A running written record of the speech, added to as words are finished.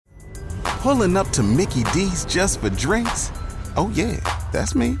Pulling up to Mickey D's just for drinks? Oh yeah,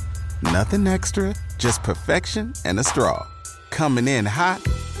 that's me. Nothing extra, just perfection and a straw. Coming in hot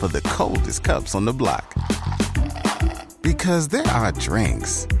for the coldest cups on the block. Because there are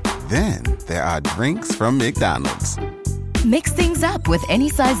drinks. Then there are drinks from McDonald's. Mix things up with any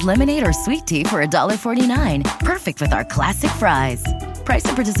size lemonade or sweet tea for $1.49. Perfect with our classic fries. Price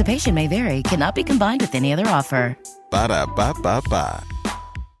and participation may vary. Cannot be combined with any other offer. Ba-da-ba-ba-ba.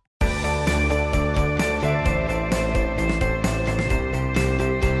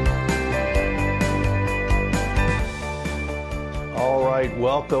 All right,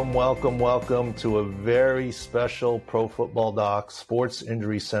 welcome to a very special Pro Football Doc Sports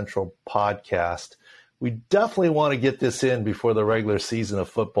Injury Central podcast. We definitely want to get this in before the regular season of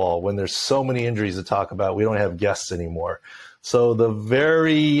football when there's so many injuries to talk about. We don't have guests anymore. So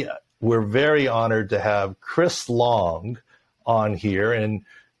we're very honored to have Chris Long on here. And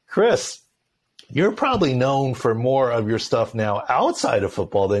Chris, you're probably known for more of your stuff now outside of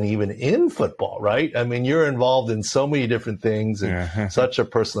football than even in football, right? I mean, you're involved in so many different things and such a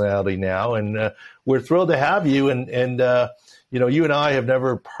personality now. And we're thrilled to have you. And you know, you and I have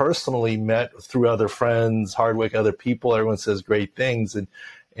never personally met through other friends, Hardwick, other people. Everyone says great things.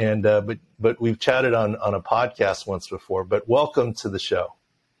 But we've chatted on a podcast once before. But welcome to the show.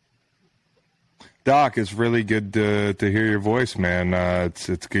 Doc, it's really good to hear your voice, man.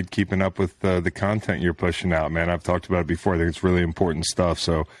 It's good keeping up with the content you're pushing out, man. I've talked about it before. I think it's really important stuff,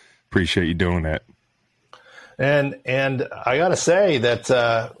 so appreciate you doing it. And I got to say that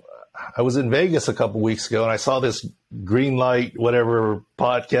I was in Vegas a couple weeks ago, and I saw this green light, whatever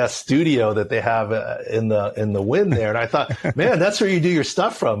podcast studio that they have in the Wynn there. And I thought, man, that's where you do your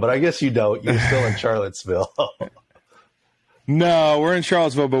stuff from. But I guess you don't. You're still in Charlottesville. No, we're in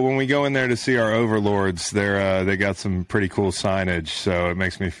Charlottesville, but when we go in there to see our overlords, they got some pretty cool signage, so it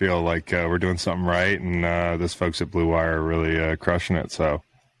makes me feel like we're doing something right, and those folks at Blue Wire are really crushing it. So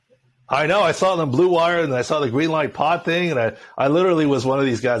I know. I saw it on Blue Wire, and I saw the green light pod thing, and I literally was one of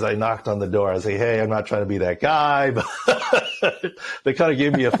these guys. I knocked on the door. I was like, hey, I'm not trying to be that guy, but they kind of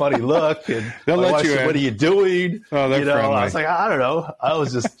gave me a funny look. And they'll let you said, in. What are you doing? Oh, they're friendly. I was like, I don't know. I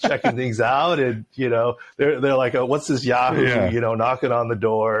was just checking things out, and they're like, oh, what's this Yahoo? Yeah. Knocking on the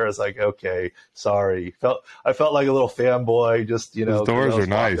door. I was like, okay, sorry. I felt like a little fanboy. Just Those doors are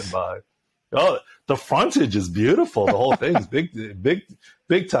nice. By. Oh, the frontage is beautiful. The whole thing's big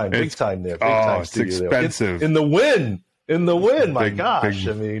time there. Big time it's expensive. There. In the Wynn. My gosh.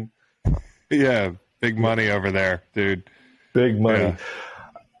 I mean, yeah, big money over there, dude. Big money.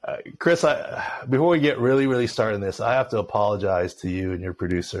 Yeah. Chris, before we get really, really started in this, I have to apologize to you and your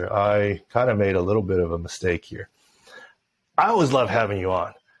producer. I kind of made a little bit of a mistake here. I always love having you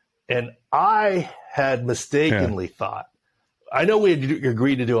on. And I had mistakenly thought, I know we had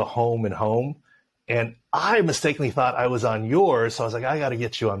agreed to do a home and home, and I mistakenly thought I was on yours. So I was like, I got to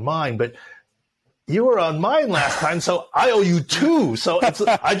get you on mine. But you were on mine last time, so I owe you two. So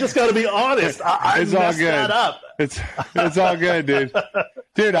I just got to be honest. I messed that up. It's all good, dude.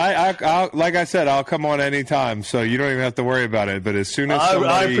 Dude, I like I said, I'll come on anytime, so you don't even have to worry about it. But as soon as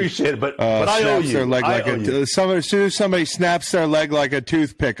somebody, I appreciate it, but I owe you. Their leg as soon as somebody snaps their leg like a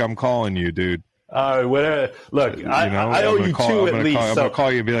toothpick, I'm calling you, dude. All right, whatever. Look, I owe you two at least. I'm gonna call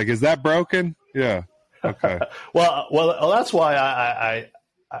you and be like, "Is that broken?" Yeah. Okay. well, that's why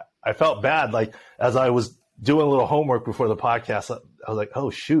I felt bad. Like as I was doing a little homework before the podcast, I was like,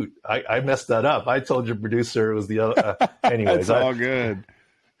 "Oh shoot, I messed that up." I told your producer it was the other. Anyways, it's all good.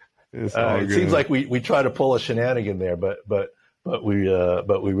 It's all good. It seems like we try to pull a shenanigan there, but we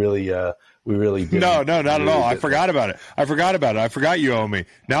really didn't. No, not at all. I forgot about it. I forgot you owe me.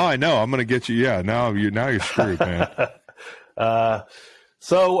 Now I know. I'm going to get you. Yeah, now you're screwed, man.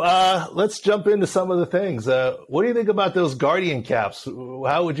 So let's jump into some of the things. What do you think about those Guardian caps?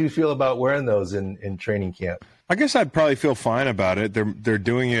 How would you feel about wearing those in training camp? I guess I'd probably feel fine about it. They're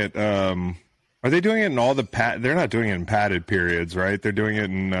doing it. Are they doing it in all the They're not doing it in padded periods, right? They're doing it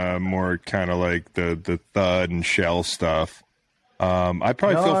in more kind of like the thud and shell stuff. I'd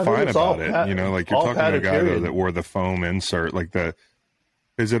probably feel fine about it. Like you're talking to a guy though, that wore the foam insert, like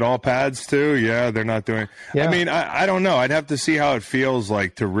is it all pads too? Yeah, they're not doing. Yeah. I mean, I don't know. I'd have to see how it feels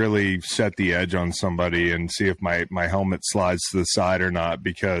like to really set the edge on somebody and see if my helmet slides to the side or not,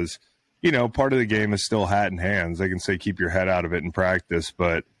 because, part of the game is still hat and hands. They can say keep your head out of it in practice,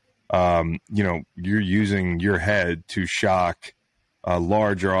 but, you're using your head to shock a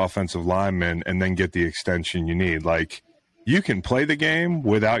larger offensive lineman and then get the extension you need. Like, you can play the game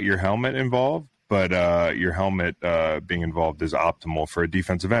without your helmet involved, but your helmet being involved is optimal for a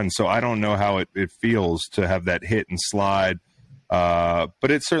defensive end. So I don't know how it feels to have that hit and slide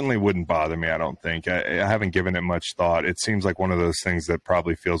But it certainly wouldn't bother me, I don't think. I haven't given it much thought. It seems like one of those things that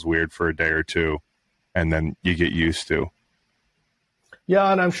probably feels weird for a day or two, and then you get used to.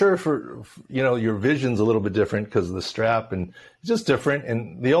 Yeah, and I'm sure for your vision's a little bit different because of the strap, and it's just different.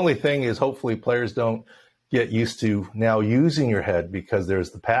 And the only thing is hopefully players don't get used to now using your head because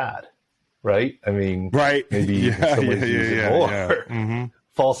there's the pad, right? I mean, right. Maybe somebody's using more. Mm-hmm.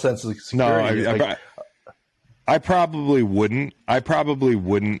 False sense of security. No, I probably wouldn't. I probably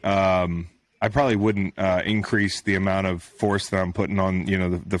wouldn't increase the amount of force that I'm putting on,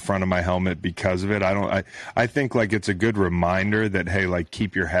 the front of my helmet because of it. I think like it's a good reminder that, hey, like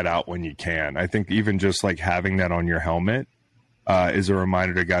keep your head out when you can. I think even just like having that on your helmet is a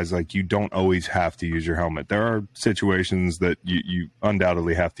reminder to guys, like you don't always have to use your helmet. There are situations that you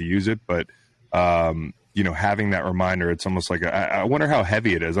undoubtedly have to use it, but having that reminder, it's almost like I wonder how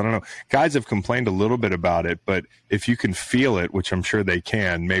heavy it is. I don't know. Guys have complained a little bit about it, but if you can feel it, which I'm sure they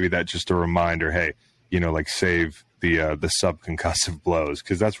can, maybe that's just a reminder, hey, like save the subconcussive blows,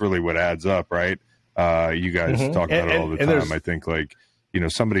 because that's really what adds up, right? You guys talk about it all the time. I think like,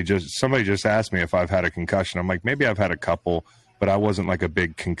 somebody just asked me if I've had a concussion. I'm like, maybe I've had a couple, but I wasn't like a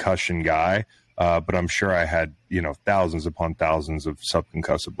big concussion guy. But I'm sure I had, thousands upon thousands of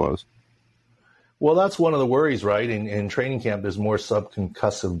subconcussive blows. Well, that's one of the worries, right? In training camp, there's more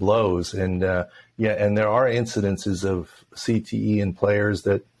subconcussive blows, and and there are incidences of CTE in players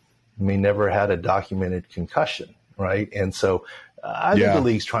that may never had a documented concussion, right? And so, I think the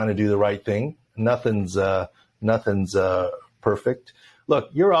league's trying to do the right thing. Nothing's perfect.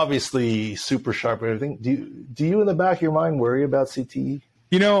 Look, you're obviously super sharp at everything. Do you in the back of your mind worry about CTE?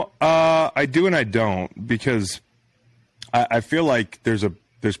 I do and I don't, because I feel like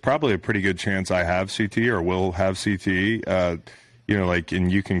there's probably a pretty good chance I have CTE or will have CTE,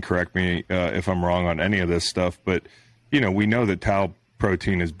 and you can correct me if I'm wrong on any of this stuff, but, we know that tau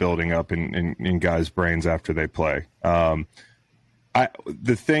protein is building up in guys' brains after they play.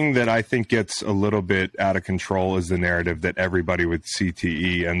 The thing that I think gets a little bit out of control is the narrative that everybody with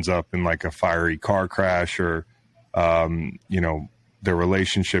CTE ends up in like a fiery car crash, or, their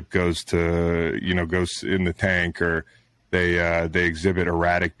relationship goes in the tank, or they exhibit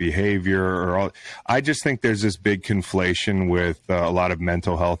erratic behavior, I just think there's this big conflation with a lot of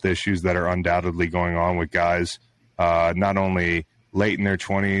mental health issues that are undoubtedly going on with guys, not only late in their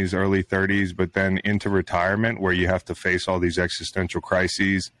 20s, early 30s, but then into retirement, where you have to face all these existential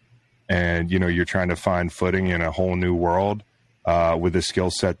crises, and you're trying to find footing in a whole new world with a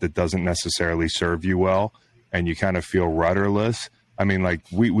skill set that doesn't necessarily serve you well, and you kind of feel rudderless. I mean, like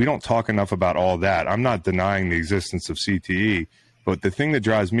we don't talk enough about all that. I'm not denying the existence of CTE, but the thing that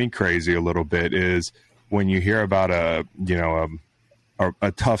drives me crazy a little bit is when you hear about a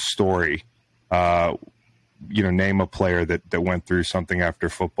tough story, name a player that went through something after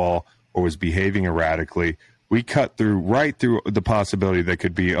football or was behaving erratically. We cut right through the possibility that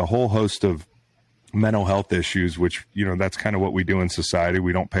could be a whole host of mental health issues, which, that's kind of what we do in society.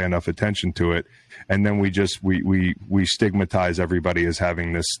 We don't pay enough attention to it. And then we stigmatize everybody as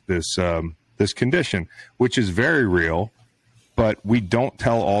having this condition, which is very real, but we don't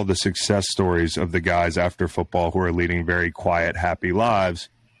tell all the success stories of the guys after football who are leading very quiet, happy lives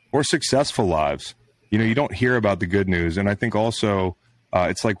or successful lives. You don't hear about the good news. And I think also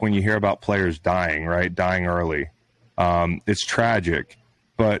it's like when you hear about players dying, right? Dying early. It's tragic,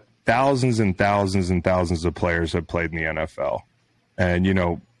 but thousands and thousands and thousands of players have played in the NFL.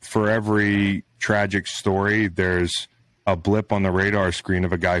 And, for every tragic story, there's a blip on the radar screen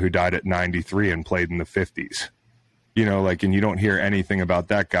of a guy who died at 93 and played in the 50s. And you don't hear anything about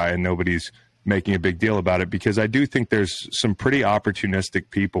that guy, and nobody's making a big deal about it, because I do think there's some pretty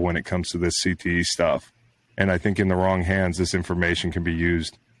opportunistic people when it comes to this CTE stuff. And I think in the wrong hands, this information can be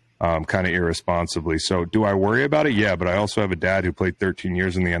used kind of irresponsibly. So do I worry about it? Yeah, but I also have a dad who played 13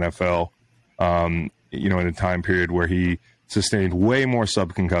 years in the NFL, in a time period where he sustained way more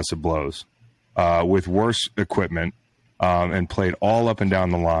subconcussive blows with worse equipment and played all up and down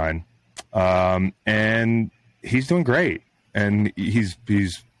the line. And he's doing great. And he's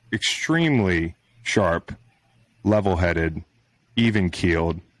extremely sharp, level-headed,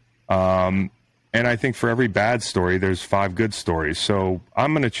 even-keeled. And I think for every bad story, there's 5 good stories. So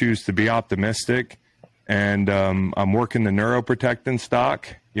I'm going to choose to be optimistic, and I'm working the neuroprotectant stock,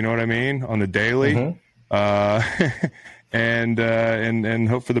 you know what I mean, on the daily, and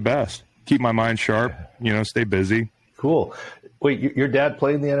hope for the best. Keep my mind sharp, stay busy. Cool. Wait, your dad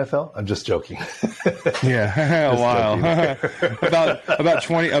played in the NFL? I'm just joking. Yeah, a while.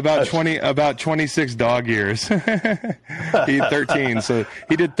 about 26 dog years. He had 13, so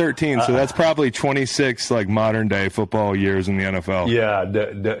he did 13. So that's probably 26 like modern day football years in the NFL. Yeah,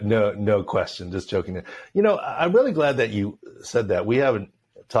 no question. Just joking. I'm really glad that you said that. We haven't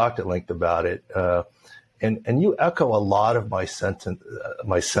talked at length about it, and you echo a lot of my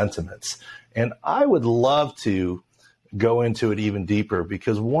sentiments. And I would love to go into it even deeper,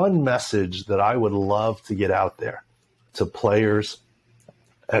 because one message that I would love to get out there to players,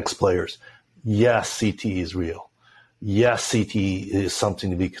 ex-players, yes, CTE is real. Yes, CTE is something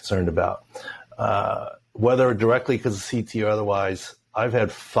to be concerned about. Whether directly because of CTE or otherwise, I've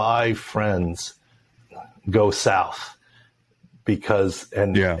had 5 friends go south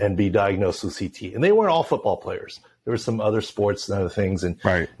and be diagnosed with CTE. And they weren't all football players. There were some other sports and other things, and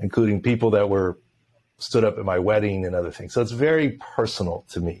including people that were stood up at my wedding and other things. So it's very personal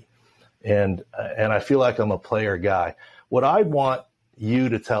to me. And I feel like I'm a player guy. What I want you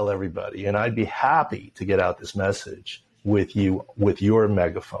to tell everybody, and I'd be happy to get out this message with you, with your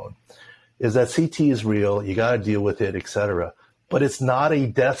megaphone, is that CTE is real. You got to deal with it, etc. But it's not a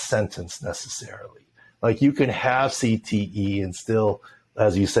death sentence necessarily. Like, you can have CTE and still,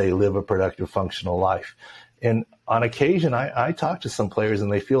 as you say, live a productive, functional life. And on occasion, I talk to some players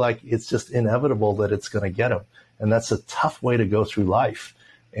and they feel like it's just inevitable that it's going to get them. And that's a tough way to go through life.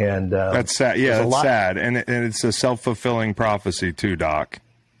 And that's sad. Yeah, that's sad. And it's a self-fulfilling prophecy too, Doc.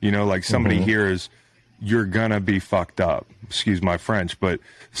 Like somebody hears you're going to be fucked up. Excuse my French, but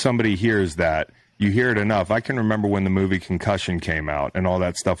somebody hears that. You hear it enough. I can remember when the movie Concussion came out and all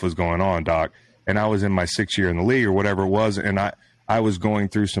that stuff was going on, Doc. And I was in my 6th year in the league or whatever it was. And I was going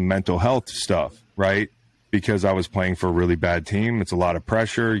through some mental health stuff, right? Because I was playing for a really bad team. It's a lot of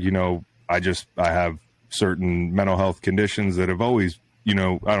pressure. I have certain mental health conditions that have always, I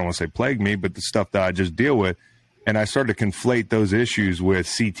don't want to say plagued me, but the stuff that I just deal with. And I started to conflate those issues with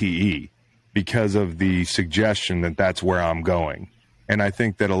CTE because of the suggestion that that's where I'm going. And I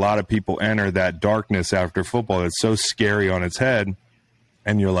think that a lot of people enter that darkness after football that's so scary on its head.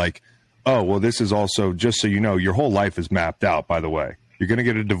 And you're like, oh, well, this is also, just so you know, your whole life is mapped out, by the way. You're going to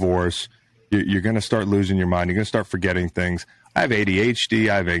get a divorce. You're going to start losing your mind. You're going to start forgetting things. I have ADHD.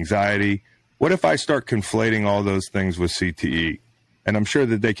 I have anxiety. What if I start conflating all those things with CTE? And I'm sure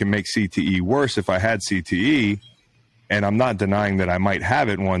that they can make CTE worse if I had CTE. And I'm not denying that I might have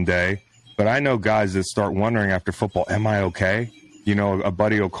it one day. But I know guys that start wondering after football, am I okay? A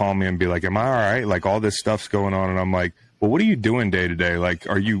buddy will call me and be like, am I all right? Like, all this stuff's going on. And I'm like, well, what are you doing day to day? Like,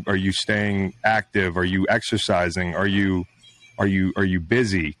 are you staying active? Are you exercising? Are you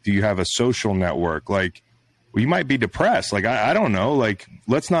busy? Do you have a social network? Like, well, you might be depressed. Like, I don't know. Like,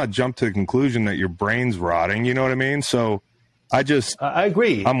 let's not jump to the conclusion that your brain's rotting. You know what I mean? So I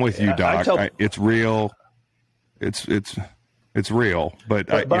agree. I'm with you, Doc. It's real. It's real,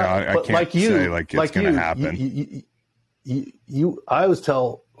 but I can't say like it's going to happen. I always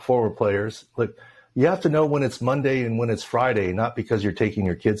tell forward players, like, you have to know when it's Monday and when it's Friday, not because you're taking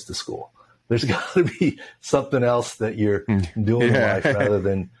your kids to school. There's got to be something else that you're doing in life rather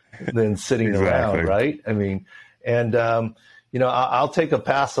than sitting around, right? I mean, and I'll take a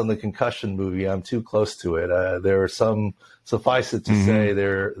pass on the Concussion movie. I'm too close to it. There are some, suffice it to say,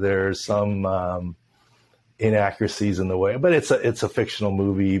 there's some inaccuracies in the way, but it's a fictional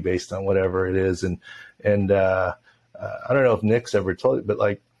movie based on whatever it is, and I don't know if Nick's ever told you, but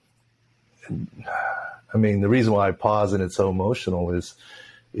like, I mean, the reason why I pause and it's so emotional is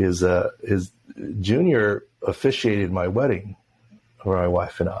Junior officiated my wedding for my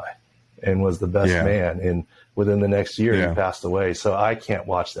wife and I, and was the best man. And within the next year, he passed away. So I can't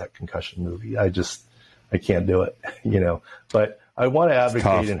watch that Concussion movie. I can't do it, But I want to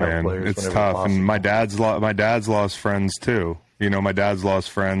advocate and help players. It's whenever tough, possible. and my dad's lost friends too. My dad's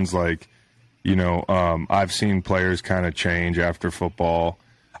lost friends. Like, I've seen players kind of change after football.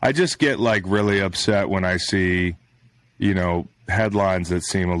 I just get like really upset when I see, headlines that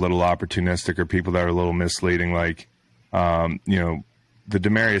seem a little opportunistic or people that are a little misleading. Like, the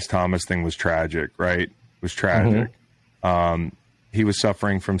Demaryius Thomas thing was tragic, right? It was tragic. He was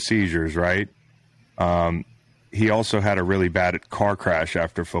suffering from seizures, right? He also had a really bad car crash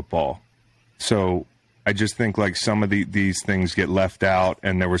after football. So I just think like some of these things get left out,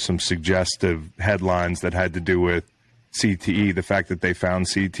 and there were some suggestive headlines that had to do with CTE, the fact that they found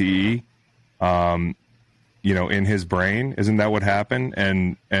CTE, in his brain. Isn't that what happened?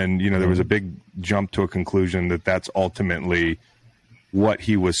 And there was a big jump to a conclusion that that's ultimately what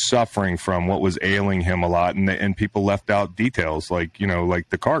he was suffering from, what was ailing him a lot. And people left out details like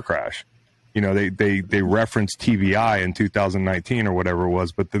the car crash. they reference TBI in 2019 or whatever it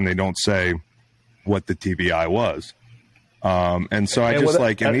was, but then they don't say what the TBI was. And so I just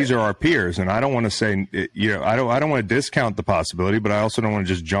and these are our peers, and I don't want to say, I don't want to discount the possibility, but I also don't want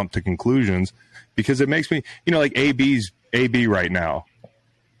to just jump to conclusions, because it makes me, like AB right now.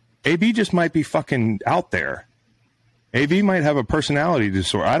 AB just might be fucking out there. AB might have a personality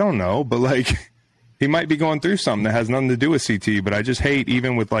disorder. I don't know, but he might be going through something that has nothing to do with CTE. But I just hate,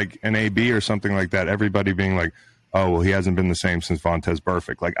 even with an AB or something like that, everybody being like, oh, well, he hasn't been the same since Vontaze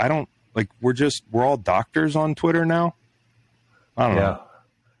Burfict. I don't we're all doctors on Twitter now. I don't know.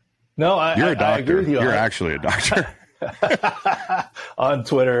 No, you're a doctor. I agree with you. You're actually a doctor. On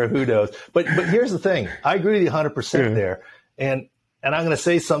Twitter, who knows? But here's the thing. I agree with you 100% there. And I'm going to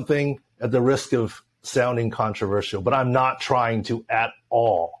say something at the risk of sounding controversial, but I'm not trying to at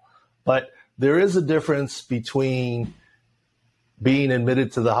all. But there is a difference between being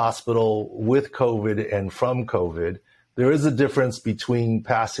admitted to the hospital with COVID and from COVID. There is a difference between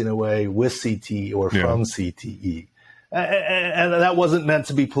passing away with CTE or from CTE. And that wasn't meant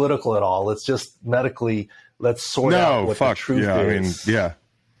to be political at all. It's just medically, let's sort out what the truth is.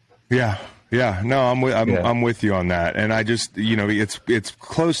 No, I'm with you on that. And I just, it's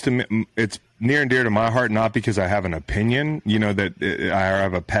close to me. It's near and dear to my heart, not because I have an opinion, that I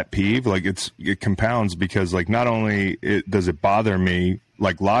have a pet peeve. It compounds because not only does it bother me,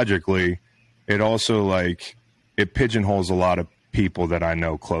 logically, it also it pigeonholes a lot of people that I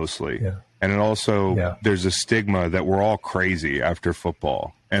know closely. Yeah. And it also, there's a stigma that we're all crazy after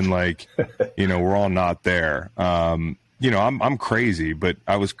football. And we're all not there. I'm crazy, but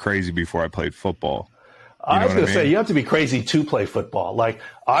I was crazy before I played football. I was going to say, you have to be crazy to play football.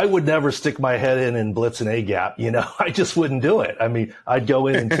 I would never stick my head in and blitz an A-gap. I just wouldn't do it. I mean, I'd go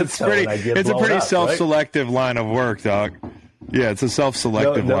in and tiptoe and I'd get blown up. It's a pretty self-selective line of work, Doc. Yeah, it's a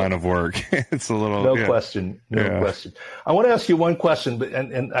self-selective line of work. It's a little... No question. I want to ask you one question, but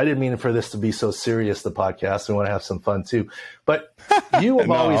and I didn't mean for this to be so serious, the podcast. I want to have some fun, too. But you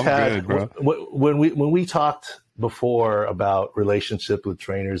have always had... Good, when we talked before about relationship with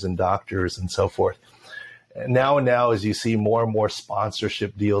trainers and doctors and so forth, and now as you see more and more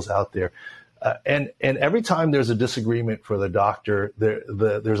sponsorship deals out there, and every time there's a disagreement for the doctor,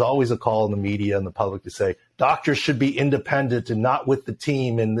 there's always a call in the media and the public to say, doctors should be independent and not with the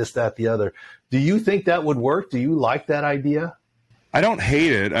team and this, that, the other. Do you think that would work? Do you like that idea? I don't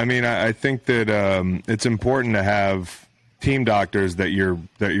hate it. I mean, I think that it's important to have team doctors that you're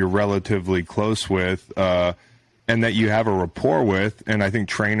relatively close with, and that you have a rapport with. And I think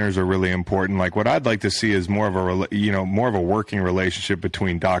trainers are really important. What I'd like to see is more of a working relationship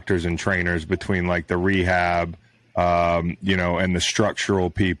between doctors and trainers, between the rehab, and the structural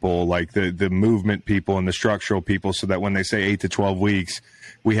people, the movement people and the structural people, so that when they say 8 to 12 weeks,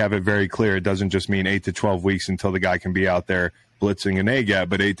 we have it very clear. It doesn't just mean 8 to 12 weeks until the guy can be out there blitzing an A-gap,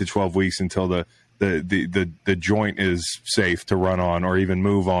 but 8 to 12 weeks until the joint is safe to run on or even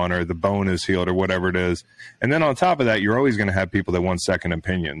move on, or the bone is healed or whatever it is. And then on top of that, you're always going to have people that want second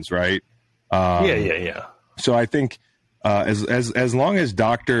opinions, right? Yeah. So I think as long as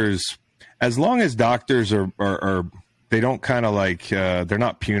doctors are they don't kind of they're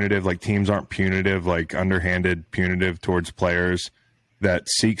not punitive, teams aren't punitive, underhanded punitive towards players that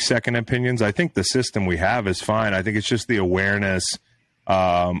seek second opinions, I think the system we have is fine. I think it's just the awareness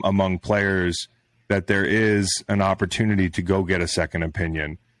among players that there is an opportunity to go get a second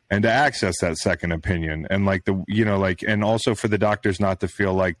opinion and to access that second opinion. And and also for the doctors not to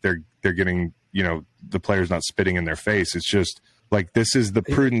feel like they're getting, the player's not spitting in their face. It's just this is the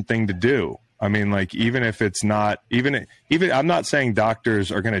prudent thing to do. I mean, even if it's not, even I'm not saying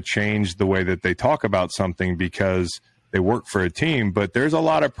doctors are going to change the way that they talk about something because they work for a team, but there's a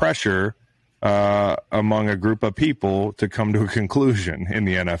lot of pressure among a group of people to come to a conclusion in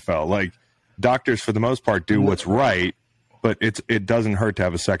the NFL. Doctors, for the most part, do what's right, but it doesn't hurt to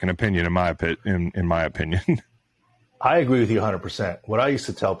have a second opinion, in my opinion. I agree with you 100%. What I used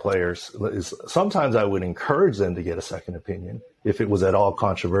to tell players is sometimes I would encourage them to get a second opinion if it was at all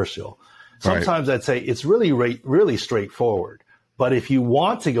controversial. Sometimes I'd say it's really, really straightforward. But if you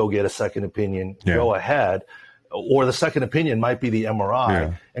want to go get a second opinion, go ahead. Or the second opinion might be the MRI.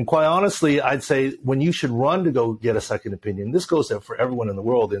 Yeah. And quite honestly, I'd say when you should run to go get a second opinion, this goes for everyone in the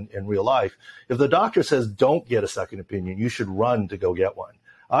world in real life. If the doctor says don't get a second opinion, you should run to go get one.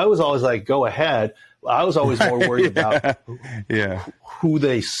 I was always go ahead. I was always more worried about who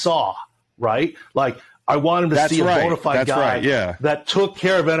they saw, right? I want him to see a bona fide guy that took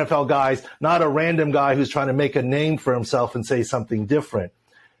care of NFL guys, not a random guy who's trying to make a name for himself and say something different.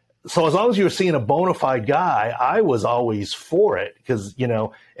 So as long as you were seeing a bona fide guy, I was always for it because,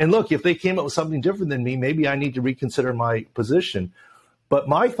 and look, if they came up with something different than me, maybe I need to reconsider my position. But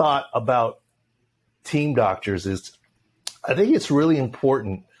my thought about team doctors is I think it's really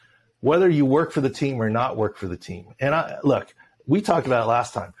important whether you work for the team or not work for the team. And look, we talked about it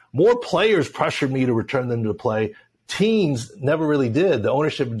last time. More players pressured me to return them to play. Teams never really did. The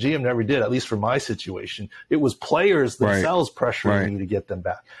ownership and GM never did, at least for my situation. It was players themselves pressuring me to get them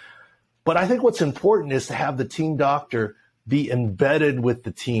back. But I think what's important is to have the team doctor be embedded with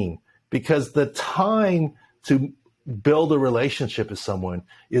the team, because the time to build a relationship with someone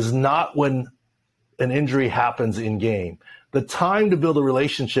is not when an injury happens in game. The time to build a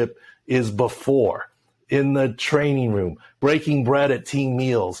relationship is before, in the training room, breaking bread at team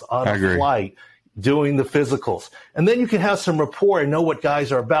meals, on a flight, doing the physicals. And then you can have some rapport and know what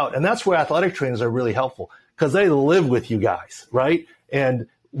guys are about. And that's where athletic trainers are really helpful, because they live with you guys, right? And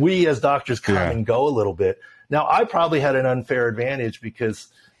we as doctors come and go a little bit. Now, I probably had an unfair advantage because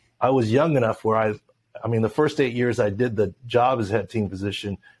I was young enough where the first 8 years I did the job as head team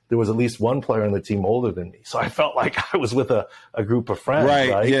physician, there was at least one player on the team older than me. So I felt like I was with a group of friends.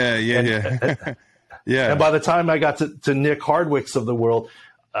 Right. Yeah. And by the time I got to Nick Hardwick's of the world,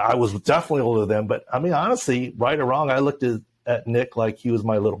 I was definitely older than them. But honestly, right or wrong, I looked at Nick like he was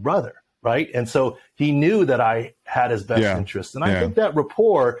my little brother. Right. And so he knew that I had his best interest. And I think that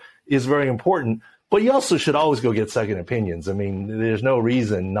rapport is very important. But you also should always go get second opinions. There's no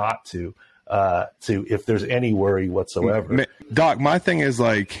reason not to if there's any worry whatsoever. Doc, my thing is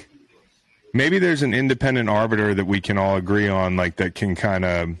maybe there's an independent arbiter that we can all agree on, that can kind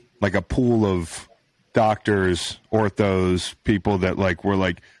of a pool of doctors, orthos, people that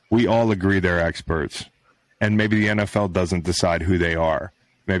we all agree they're experts. And maybe the NFL doesn't decide who they are.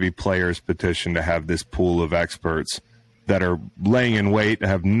 Maybe players petition to have this pool of experts that are laying in wait,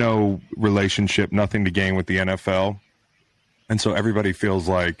 have no relationship, nothing to gain with the NFL. And so everybody feels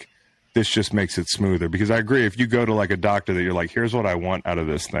like this just makes it smoother. Because I agree, if you go to a doctor that you're like, here's what I want out of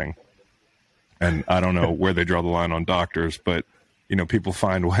this thing. And I don't know where they draw the line on doctors, but, people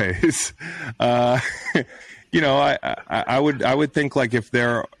find ways. I would think if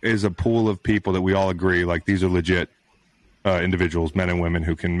there is a pool of people that we all agree, these are legit individuals, men and women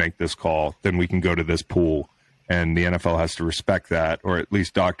who can make this call, then we can go to this pool, and the NFL has to respect that, or at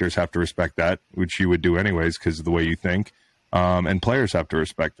least doctors have to respect that, which you would do anyways because of the way you think, and players have to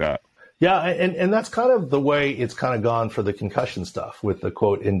respect that. Yeah, and that's kind of the way it's kind of gone for the concussion stuff with the,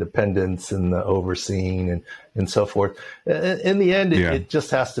 quote, independence and the overseeing and so forth. In the end, it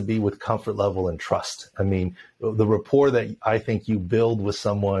just has to be with comfort level and trust. The rapport that I think you build with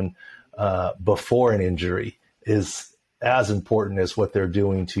someone before an injury is as important as what they're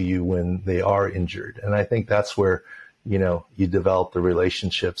doing to you when they are injured. And I think that's where, you develop the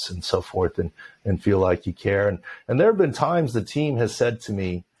relationships and so forth and feel like you care. And there have been times the team has said to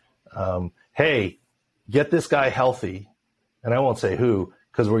me, hey, get this guy healthy. And I won't say who,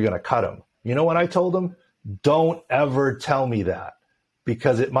 because we're going to cut him. You know what I told them? Don't ever tell me that,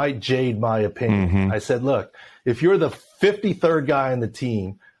 because it might jade my opinion. Mm-hmm. I said, look, if you're the 53rd guy on the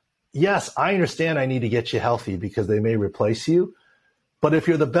team, yes, I understand I need to get you healthy because they may replace you. But if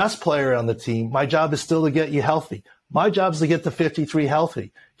you're the best player on the team, my job is still to get you healthy. My job is to get the 53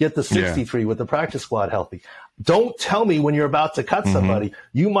 healthy, get the 63 with the practice squad healthy. Don't tell me when you're about to cut somebody,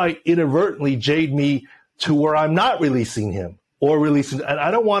 you might inadvertently jade me to where I'm not releasing him or releasing. And I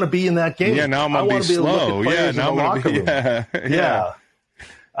don't want to be in that game. Yeah, now I'm going to be slow. Yeah, now I'm going to be, yeah.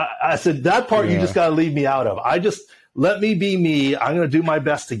 I said, that part you just got to leave me out of. Let me be me. I'm going to do my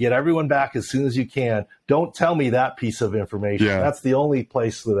best to get everyone back as soon as you can. Don't tell me that piece of information. Yeah. That's the only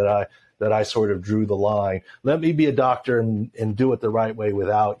place that I sort of drew the line. Let me be a doctor and do it the right way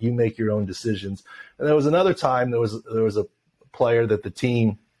without you make your own decisions. And there was another time there was a player that the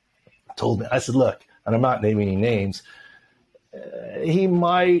team told me. I said, look, and I'm not naming any names, he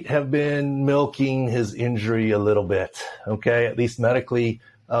might have been milking his injury a little bit. Okay, at least medically,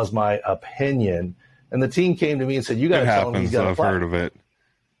 that was my opinion. And the team came to me and said, you got to tell him he's got to play. I've heard of it.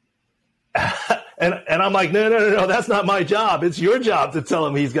 And I'm like, no, that's not my job. It's your job to tell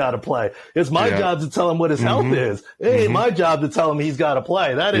him he's got to play. It's my job to tell him what his health is. It ain't my job to tell him he's got to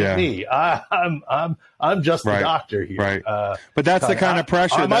play. That is me. I'm just the doctor here. Right. But that's the kind of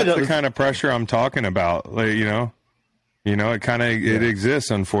pressure. That's the kind of pressure I'm talking about. It kind of it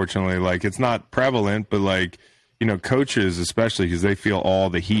exists, unfortunately. It's not prevalent, but coaches, especially because they feel all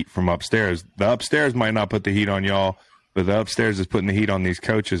the heat from upstairs. The upstairs might not put the heat on y'all, but the upstairs is putting the heat on these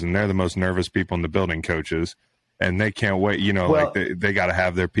coaches, and they're the most nervous people in the building, coaches. and they can't wait. You know, like they got to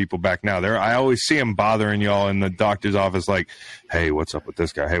have their people back now. I always see them bothering y'all in the doctor's office, like, "Hey, what's up with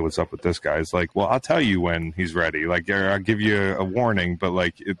this guy? Hey, what's up with this guy?" It's like, well, I'll tell you when he's ready. Like, I'll give you a warning, but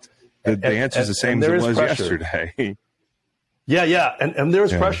like the answer's the same as it was yesterday. Yeah. And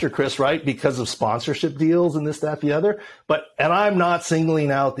there's pressure, Chris, right? Because of sponsorship deals and this, that, the other. And I'm not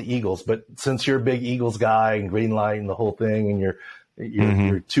singling out the Eagles, but since you're a big Eagles guy and green light and the whole thing, and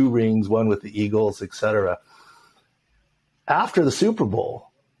you're 2 rings, one with the Eagles, et cetera. After the Super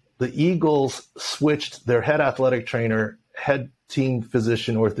Bowl, the Eagles switched their head athletic trainer, head team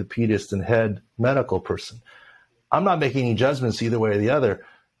physician, orthopedist, and head medical person. I'm not making any judgments either way or the other,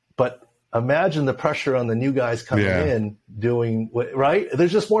 but imagine the pressure on the new guys coming in doing right.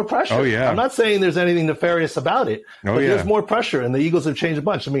 There's just more pressure. Oh, yeah. I'm not saying there's anything nefarious about it, but there's more pressure, and the Eagles have changed a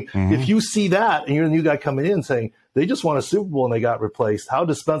bunch. I mean, if you see that and you're a new guy coming in saying they just won a Super Bowl and they got replaced, how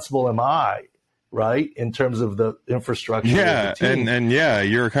dispensable am I? Right, in terms of the infrastructure. Yeah, of the team. and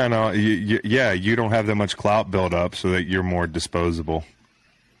you're kind of you don't have that much clout build up, so that you're more disposable.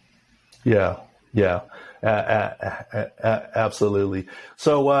 Yeah, absolutely.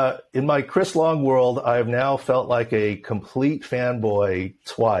 So in my Chris Long world, I have now felt like a complete fanboy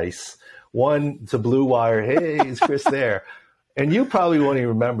twice. One to Blue Wire, hey, is Chris there? And you probably won't even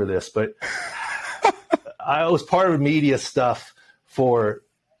remember this, but I was part of media stuff for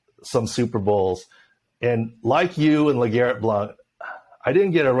some Super Bowls. And like you and LeGarrette Blount, I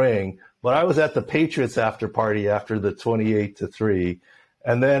didn't get a ring, but I was at the Patriots after party after the 28-3.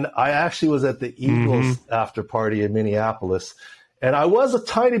 And then I actually was at the Eagles after party in Minneapolis. And I was a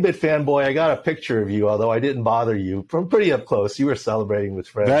tiny bit fanboy. I got a picture of you, although I didn't bother you. From pretty up close. You were celebrating with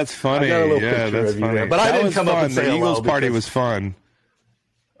friends. That's funny. I got a little picture of you there. But I didn't come up and say the Eagles hello party was fun.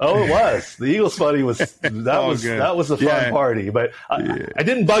 Oh, it was. The Eagles party was that was a fun party. But I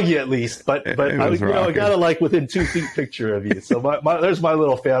didn't bug you at least. But I got a within 2 feet picture of you. So there's my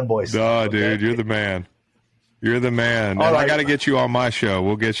little fanboy stuff. Oh, dude, you're the man. You're the man. And I got to get you on my show.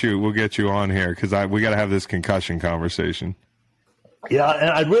 We'll get you on here because we got to have this concussion conversation. Yeah, and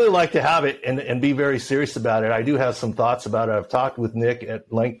I'd really like to have it and be very serious about it. I do have some thoughts about it. I've talked with Nick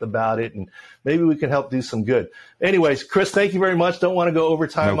at length about it, and maybe we can help do some good. Anyways, Chris, thank you very much. Don't want to go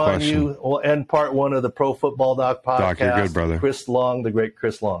overtime on you. We'll end part 1 of the Pro Football Doc podcast. Doc, you're good, brother. Chris Long, the great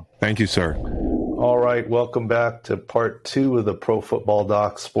Chris Long. Thank you, sir. All right, welcome back to part 2 of the Pro Football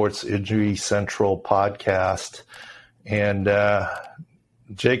Doc Sports Injury Central podcast. And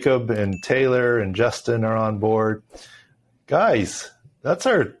Jacob and Taylor and Justin are on board. Guys, that's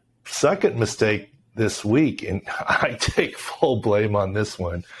our second mistake this week, and I take full blame on this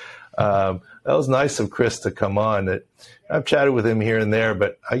one. That was nice of Chris to come on. I've chatted with him here and there,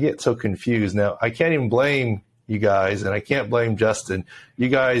 but I get so confused. Now, I can't even blame you guys, and I can't blame Justin. You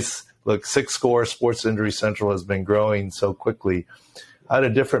guys, look, 6 Score Sports Injury Central has been growing so quickly. I had a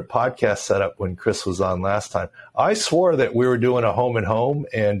different podcast setup when Chris was on last time. I swore that we were doing a home and home,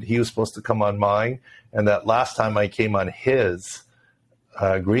 and he was supposed to come on mine, and that last time I came on his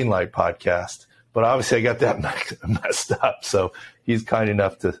Greenlight podcast. But obviously I got that messed up, so he's kind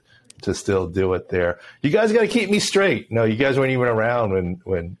enough to still do it there. You guys got to keep me straight. No, you guys weren't even around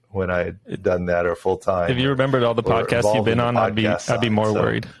when I had done that or full time. If you remembered all the podcasts you've been on, I'd be more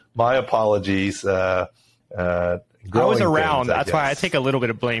worried. My apologies. I was around. That's why I take a little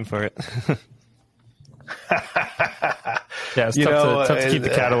bit of blame for it. Yeah, it's tough to keep the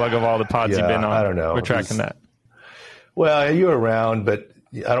catalog of all the pods you've been on. I don't know. We're tracking that. Well, you were around, but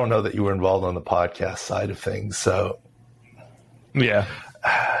I don't know that you were involved on the podcast side of things. So, yeah.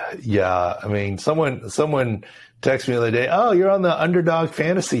 I mean, someone texted me the other day, "Oh, you're on the Underdog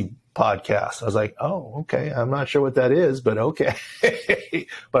Fantasy podcast." I was like, "Oh, okay. I'm not sure what that is, but okay."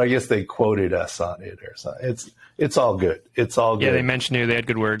 But I guess they quoted us on it or something. It's all good. It's all good. Yeah, they mentioned you. They had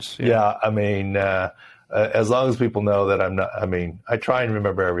good words. Yeah, I mean, as long as people know that I'm not. I mean, I try and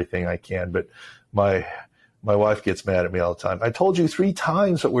remember everything I can, but my wife gets mad at me all the time. I told you 3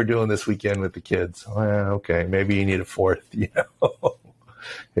 times what we're doing this weekend with the kids. Well, okay, maybe you need a 4th.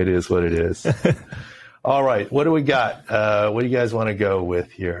 It is what it is. All right, what do we got? What do you guys want to go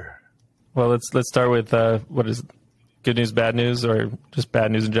with here? Well, let's start with what is good news, bad news, or just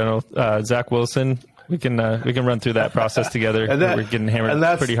bad news in general. Zach Wilson. We can run through that process together. We're getting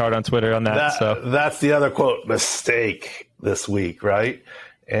hammered pretty hard on Twitter on that. So that's the other quote mistake this week, right?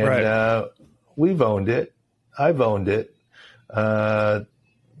 And we've owned it. I've owned it.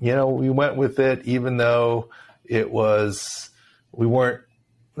 We went with it, even though we weren't.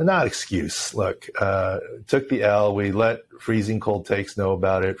 Not excuse. Look, took the L. We let Freezing Cold Takes know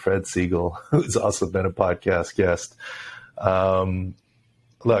about it. Fred Siegel, who's also been a podcast guest.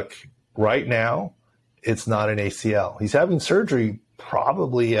 Look, right now, it's not an ACL. He's having surgery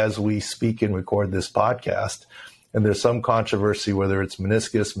probably as we speak and record this podcast. And there's some controversy whether it's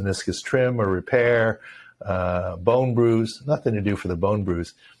meniscus trim or repair, bone bruise, nothing to do for the bone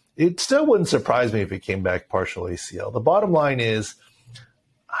bruise. It still wouldn't surprise me if it came back partial ACL. The bottom line is,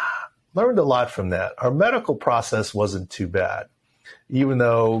 learned a lot from that. Our medical process wasn't too bad, even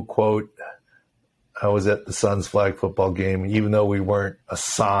though, quote, I was at the Suns flag football game, even though we weren't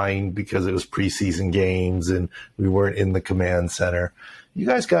assigned because it was preseason games and we weren't in the command center. You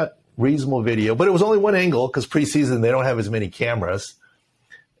guys got reasonable video, but it was only one angle because preseason, they don't have as many cameras.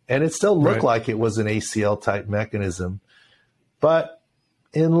 And it still looked like it was an ACL type mechanism. But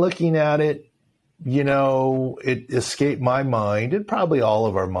in looking at it, you know, it escaped my mind and probably all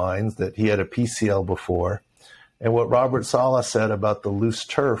of our minds that he had a PCL before. And what Robert Saleh said about the loose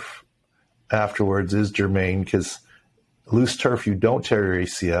turf afterwards is germane, because loose turf, you don't tear your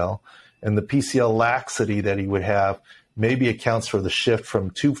ACL. And the PCL laxity that he would have maybe accounts for the shift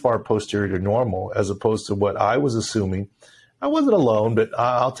from too far posterior to normal, as opposed to what I was assuming. I wasn't alone, but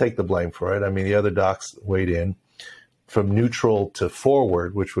I'll take the blame for it. I mean, the other docs weighed in from neutral to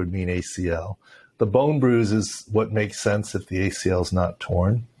forward, which would mean ACL. The bone bruise is what makes sense if the ACL is not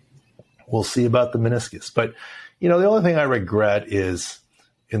torn. We'll see about the meniscus. But, you know, the only thing I regret is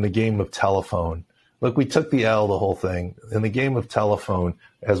in the game of telephone. Look, we took the L, the whole thing. In the game of telephone,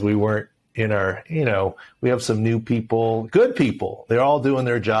 as we weren't in our, you know, we have some new people, good people. They're all doing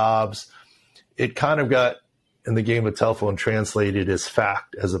their jobs. It kind of got, in the game of telephone, translated as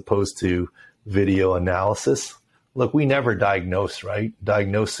fact as opposed to video analysis. Look, we never diagnose, right?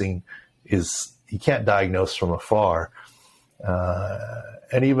 Diagnosing is, you can't diagnose from afar.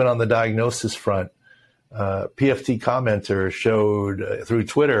 And even on the diagnosis front, PFT commenter showed through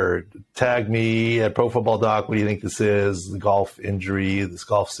Twitter, tagged me at Pro Football Doc, what do you think this is? The golf injury, this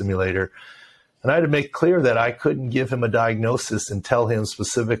golf simulator. And I had to make clear that I couldn't give him a diagnosis and tell him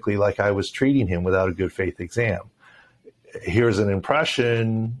specifically like I was treating him without a good faith exam. Here's an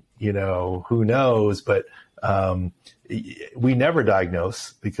impression, you know, who knows, but we never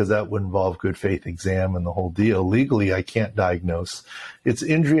diagnose because that would involve good faith exam and the whole deal. Legally, I can't diagnose. It's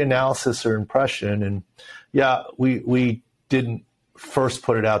injury analysis or impression. And yeah, we didn't first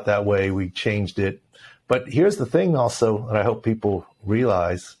put it out that way. We changed it. But here's the thing also, and I hope people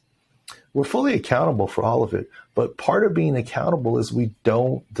realize, we're fully accountable for all of it. But part of being accountable is we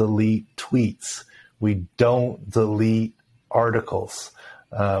don't delete tweets. We don't delete articles.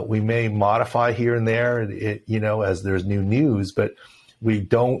 We may modify here and there, you know, as there's new news, but we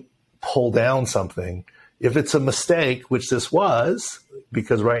don't pull down something. If it's a mistake, which this was,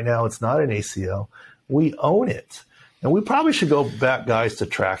 because right now it's not an ACL, we own it. And we probably should go back, guys, to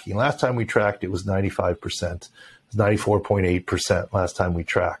tracking. Last time we tracked, it was 95%. It was 94.8% last time we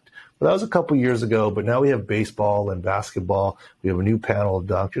tracked. But that was a couple years ago, but now we have baseball and basketball. We have a new panel of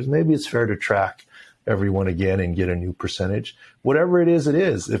doctors. Maybe it's fair to track everyone again and get a new percentage. Whatever it is, it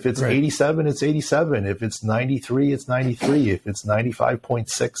is. If it's 87, it's 87. If it's 93, it's 93. If it's 95.6,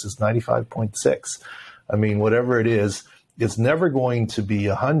 it's 95.6. I mean, whatever it is, it's never going to be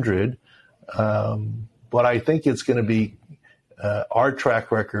 100. But I think it's going to be our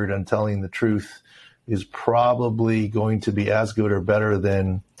track record on telling the truth is probably going to be as good or better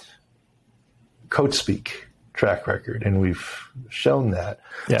than coach speak track record, and we've shown that.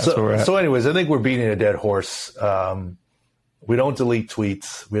 Yeah, so anyways, I think we're beating a dead horse. We don't delete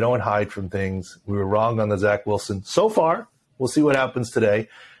tweets. We don't hide from things. We were wrong on the Zach Wilson. So far, we'll see what happens today.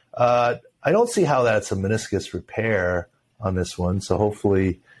 I don't see how that's a meniscus repair on this one, so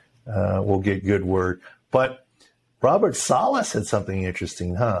hopefully we'll get good word. But Robert Saleh said something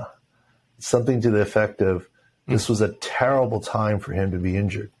interesting, Something to the effect of, this was a terrible time for him to be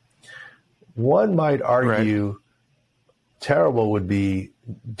injured. One might argue terrible would be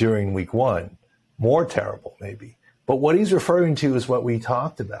during week one, more terrible maybe. But what he's referring to is what we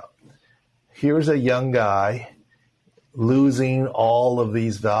talked about. Here's a young guy losing all of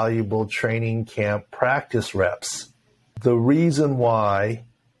these valuable training camp practice reps. The reason why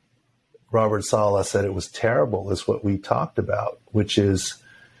Robert Saleh said it was terrible is what we talked about, which is,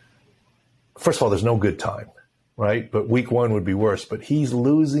 first of all, there's no good time. Right? But week one would be worse. But he's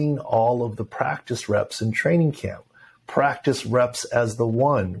losing all of the practice reps in training camp, practice reps as the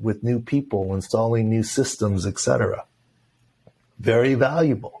one with new people, installing new systems, etc. Very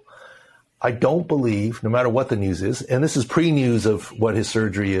valuable. I don't believe, no matter what the news is, and this is pre-news of what his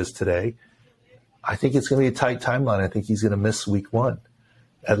surgery is today, I think it's going to be a tight timeline. I think he's going to miss week one,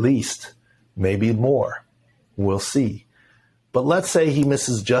 at least, maybe more. We'll see. But let's say he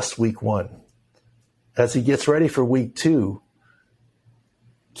misses just week one. As he gets ready for week two,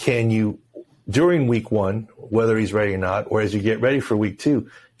 can you during week 1, whether he's ready or not, or as you get ready for week 2,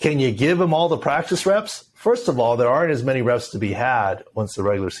 can you give him all the practice reps? First of all, there aren't as many reps to be had once the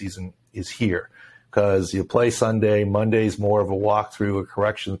regular season is here, because you play Sunday, Monday's more of a walkthrough, a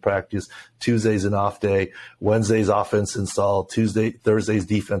corrections practice, Tuesday's an off day, Wednesday's offense install, Thursday's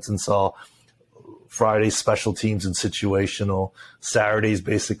defense install, Friday's special teams and situational, Saturday's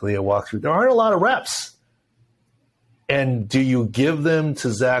basically a walkthrough. There aren't a lot of reps. And do you give them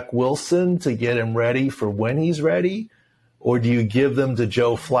to Zach Wilson to get him ready for when he's ready? Or do you give them to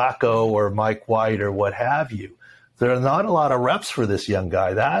Joe Flacco or Mike White or what have you? There are not a lot of reps for this young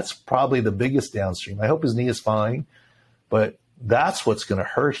guy. That's probably the biggest downstream. I hope his knee is fine, but that's what's going to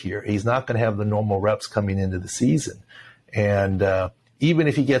hurt here. He's not going to have the normal reps coming into the season. And even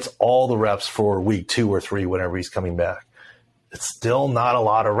if he gets all the reps for week 2 or 3, whenever he's coming back, it's still not a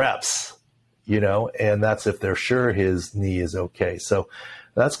lot of reps. And that's if they're sure his knee is okay. So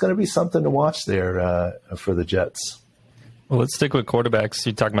that's going to be something to watch there for the Jets. Well, let's stick with quarterbacks.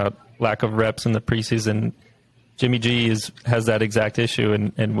 You're talking about lack of reps in the preseason. Jimmy G has that exact issue.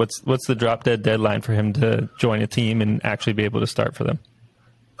 And what's the drop dead deadline for him to join a team and actually be able to start for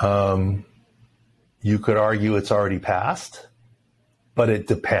them? You could argue it's already passed, but it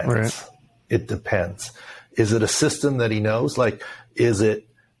depends. Right. It depends. Is it a system that he knows? Is it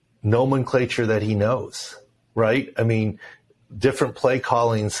nomenclature that he knows, right? I mean, different play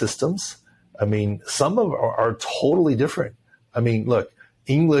calling systems. I mean, some of them are totally different. I mean, look,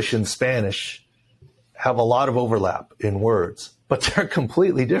 English and Spanish have a lot of overlap in words, but they're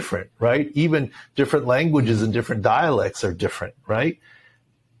completely different, right? Even different languages and different dialects are different, right?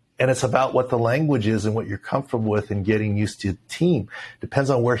 And it's about what the language is and what you're comfortable with and getting used to the team. Depends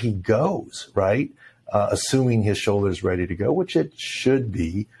on where he goes, right? Assuming his shoulder's ready to go, which it should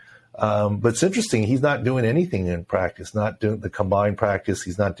be. But it's interesting. He's not doing anything in practice, not doing the combined practice.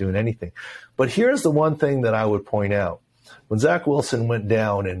 He's not doing anything. But here's the one thing that I would point out. When Zach Wilson went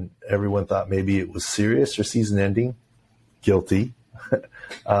down and everyone thought maybe it was serious or season ending, guilty.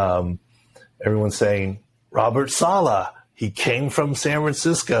 Everyone's saying, Robert Saleh, he came from San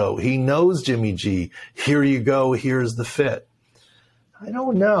Francisco. He knows Jimmy G. Here you go. Here's the fit. I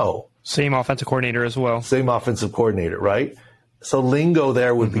don't know. Same offensive coordinator as well. Same offensive coordinator, right? So lingo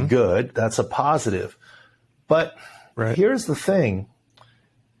there would be good. That's a positive. But Here's the thing.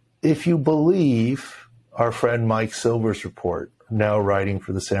 If you believe our friend Mike Silver's report, now writing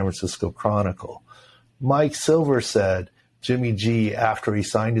for the San Francisco Chronicle, Mike Silver said Jimmy G, after he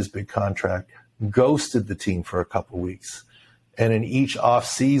signed his big contract, ghosted the team for a couple weeks. And in each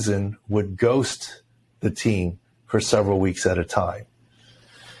offseason would ghost the team for several weeks at a time.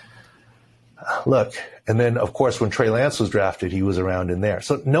 Look, and then, of course, when Trey Lance was drafted, he was around in there.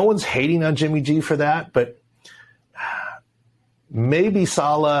 So no one's hating on Jimmy G for that, but maybe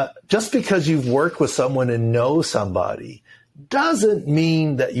Saleh, just because you've worked with someone and know somebody, doesn't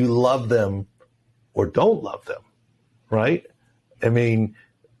mean that you love them or don't love them, right? I mean,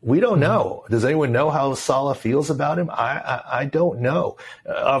 we don't know. Does anyone know how Saleh feels about him? I don't know.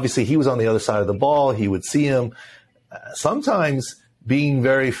 Obviously, he was on the other side of the ball. He would see him. Sometimes being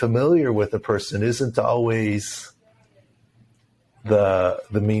very familiar with a person isn't always the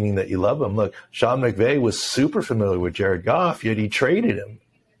meaning that you love them. Look, Sean McVay was super familiar with Jared Goff, yet he traded him.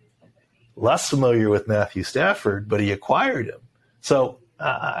 Less familiar with Matthew Stafford, but he acquired him. So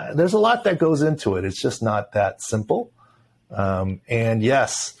there's a lot that goes into it. It's just not that simple. And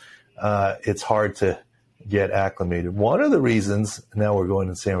yes, it's hard to get acclimated. One of the reasons, now we're going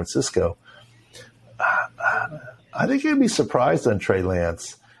to San Francisco, I think you'd be surprised on Trey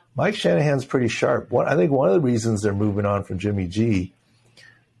Lance. Mike Shanahan's pretty sharp. I think one of the reasons they're moving on from Jimmy G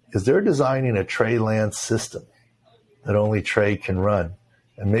is they're designing a Trey Lance system that only Trey can run.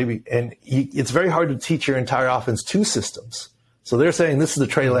 It's very hard to teach your entire offense 2 systems. So they're saying this is the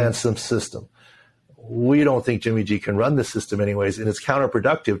Trey Lance system. We don't think Jimmy G can run this system anyways, and it's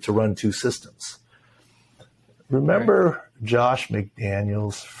counterproductive to run 2 systems. Remember Josh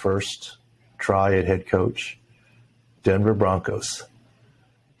McDaniels' first try at head coach? Denver Broncos.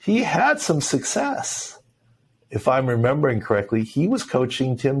 He had some success. If I'm remembering correctly, he was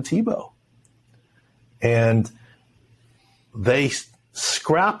coaching Tim Tebow. And they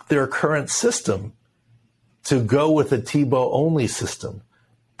scrapped their current system to go with a Tebow-only system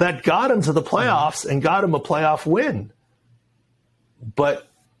that got him to the playoffs and got him a playoff win. But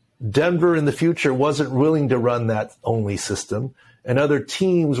Denver in the future wasn't willing to run that only system, and other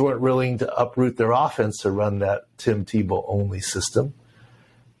teams weren't willing to uproot their offense to run that Tim Tebow-only system.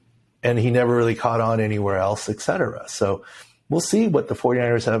 And he never really caught on anywhere else, et cetera. So we'll see what the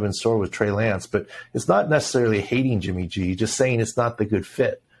 49ers have in store with Trey Lance, but it's not necessarily hating Jimmy G, just saying it's not the good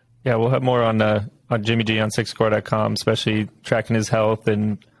fit. Yeah, we'll have more on Jimmy G on sixscore.com, especially tracking his health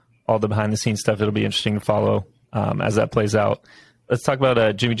and all the behind-the-scenes stuff. It'll be interesting to follow as that plays out. Let's talk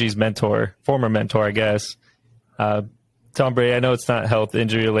about Jimmy G's former mentor, I guess. Tom Brady, I know it's not health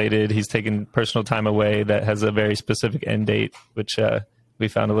injury related. He's taken personal time away that has a very specific end date, which we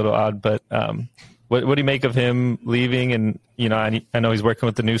found a little odd. But what do you make of him leaving? And, I know he's working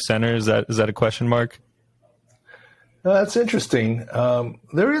with the new center. Is that a question mark? That's interesting.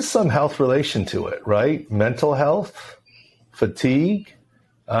 There is some health relation to it, right? Mental health, fatigue.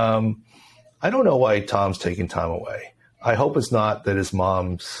 I don't know why Tom's taking time away. I hope it's not that his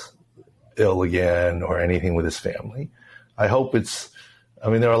mom's ill again or anything with his family. I hope there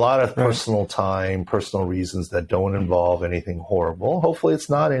are a lot of personal reasons that don't involve anything horrible. Hopefully it's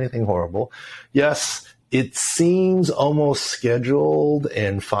not anything horrible. Yes, it seems almost scheduled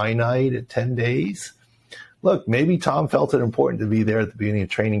and finite at 10 days. Look, maybe Tom felt it important to be there at the beginning of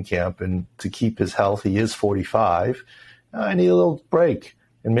training camp and to keep his health. He is 45. I need a little break.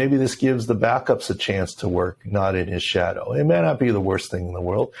 And maybe this gives the backups a chance to work, not in his shadow. It may not be the worst thing in the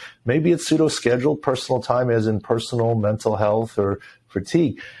world. Maybe it's pseudo-scheduled personal time, as in personal mental health or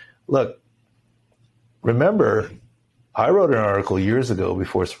fatigue. Look, remember, I wrote an article years ago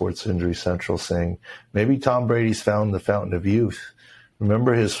before Sports Injury Central saying maybe Tom Brady's found the fountain of youth.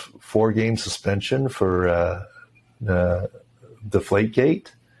 Remember his 4-game suspension for Deflategate?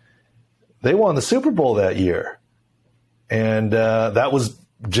 They won the Super Bowl that year. And that was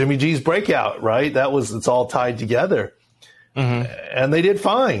Jimmy G's breakout, right? It's all tied together. Mm-hmm. And they did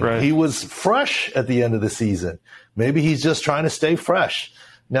fine. Right. He was fresh at the end of the season. Maybe he's just trying to stay fresh.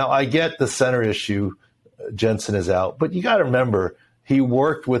 Now, I get the center issue. Jensen is out. But you got to remember, he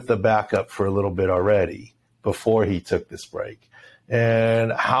worked with the backup for a little bit already before he took this break.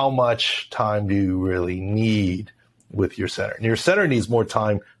 And how much time do you really need with your center? And your center needs more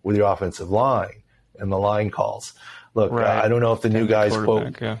time with your offensive line and the line calls. Look, right. I don't know if the new guy's I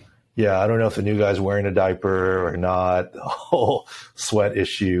don't know if the new guy's wearing a diaper or not. The whole sweat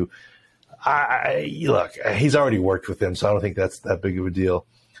issue. Look, he's already worked with him, so I don't think that's that big of a deal.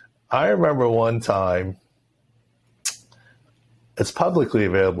 I remember one time, it's publicly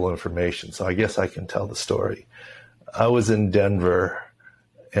available information, so I guess I can tell the story. I was in Denver,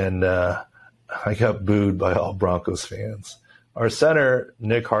 and I got booed by all Broncos fans. Our center,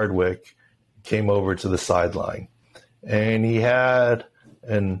 Nick Hardwick, came over to the sideline. And he had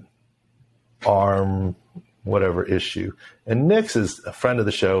an arm, whatever issue. And Nick's is a friend of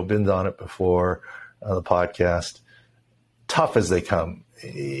the show, been on it before, the podcast. Tough as they come.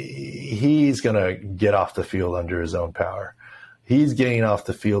 He's going to get off the field under his own power. He's getting off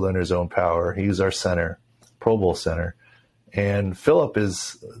the field under his own power. He was our center, Pro Bowl center. And Philip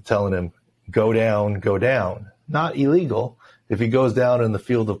is telling him, go down. Not illegal. If he goes down in the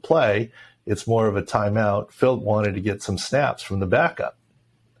field of play, it's more of a timeout. Phil wanted to get some snaps from the backup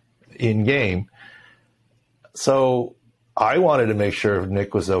in game. So I wanted to make sure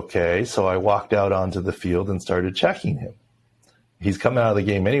Nick was okay. So I walked out onto the field and started checking him. He's coming out of the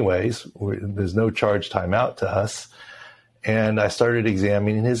game anyways. There's no charge timeout to us. And I started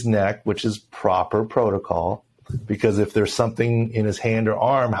examining his neck, which is proper protocol, because if there's something in his hand or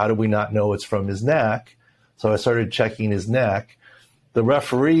arm, how do we not know it's from his neck? So I started checking his neck. The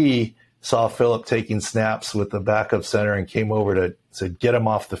referee saw Philip taking snaps with the backup center and came over to get him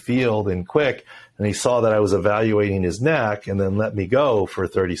off the field and quick. And he saw that I was evaluating his neck and then let me go for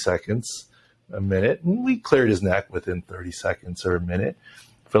 30 seconds, a minute. And we cleared his neck within 30 seconds or a minute.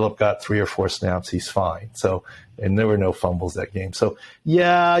 Philip got 3 or 4 snaps. He's fine. So, and there were no fumbles that game. So,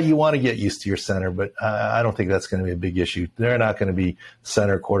 yeah, you want to get used to your center, but I don't think that's going to be a big issue. They're not going to be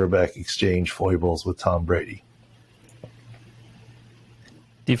center quarterback exchange foibles with Tom Brady.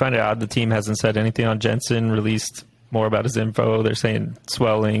 Do you find it odd the team hasn't said anything on Jensen, released more about his info? They're saying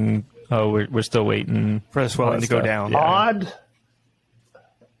swelling. Oh, we're still waiting for the swelling to go down. Yeah. Odd?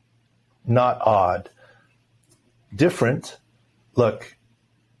 Not odd. Different. Look,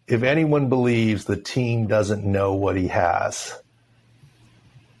 if anyone believes the team doesn't know what he has,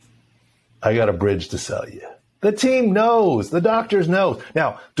 I got a bridge to sell you. The team knows. The doctors know.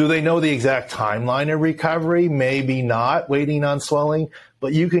 Now, do they know the exact timeline of recovery? Maybe not, waiting on swelling.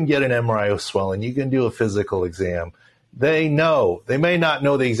 But you can get an MRI of swelling. You can do a physical exam. They know. They may not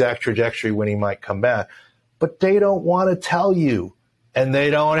know the exact trajectory when he might come back, but they don't want to tell you, and they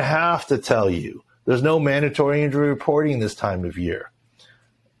don't have to tell you. There's no mandatory injury reporting this time of year.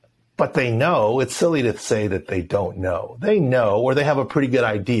 But they know. It's silly to say that they don't know. They know, or they have a pretty good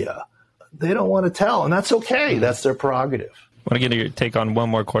idea. They don't want to tell, and that's okay. That's their prerogative. I want to get your take on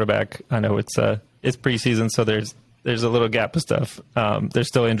one more quarterback. I know it's preseason, so there's there's a little gap of stuff. There's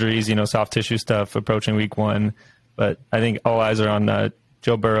still injuries, soft tissue stuff approaching week 1. But I think all eyes are on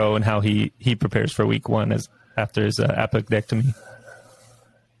Joe Burrow and how he prepares for week 1 after his appendectomy.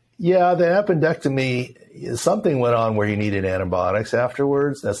 Yeah, the appendectomy, something went on where he needed antibiotics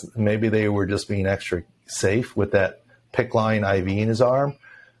afterwards. Maybe they were just being extra safe with that PICC line IV in his arm.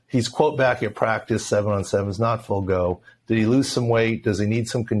 He's, quote, back at practice, 7-on-7 is not full go. Did he lose some weight? Does he need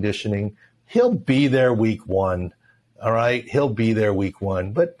some conditioning? He'll be there week 1. All right, he'll be there week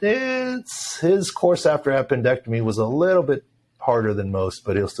 1. But his course after appendectomy was a little bit harder than most,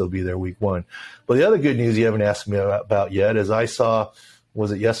 but he'll still be there week 1. But the other good news you haven't asked me about yet is I saw,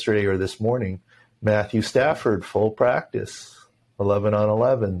 was it yesterday or this morning, Matthew Stafford, full practice,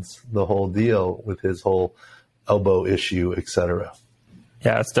 11-on-11s, the whole deal with his whole elbow issue, etc.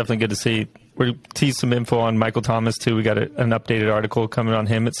 Yeah, it's definitely good to see. We're teasing some info on Michael Thomas, too. We got an updated article coming on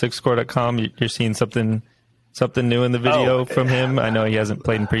him at sixscore.com. You're seeing something new in the video from him? I know he hasn't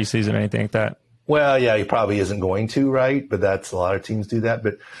played in preseason or anything like that. Well, yeah, he probably isn't going to, right? But a lot of teams do that.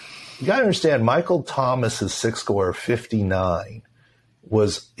 But you got to understand, Michael Thomas's SIX score of 59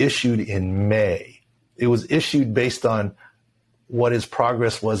 was issued in May. It was issued based on what his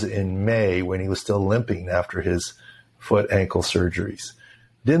progress was in May when he was still limping after his foot ankle surgeries.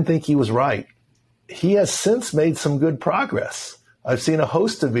 Didn't think he was right. He has since made some good progress. I've seen a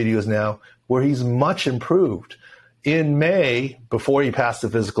host of videos now where he's much improved. In May, before he passed the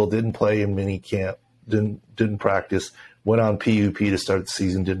physical, didn't play in mini camp, didn't practice, went on PUP to start the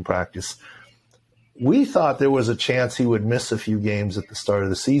season, didn't practice. We thought there was a chance he would miss a few games at the start of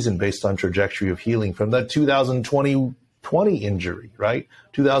the season based on trajectory of healing from that 2020 injury, right?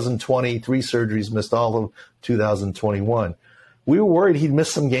 2020, 3 surgeries, missed all of 2021. We were worried he'd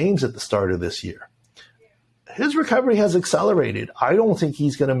miss some games at the start of this year. His recovery has accelerated. I don't think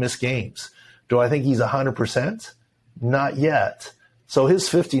he's going to miss games. Do I think he's 100%? Not yet. So his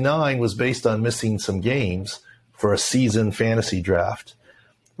 59 was based on missing some games for a season fantasy draft.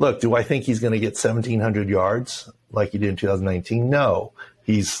 Look, do I think he's going to get 1,700 yards like he did in 2019? No.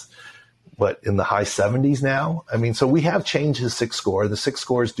 He's, in the high 70s now? I mean, so we have changed his SIX score. The SIX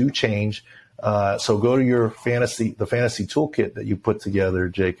scores do change. So go to the fantasy toolkit that you put together,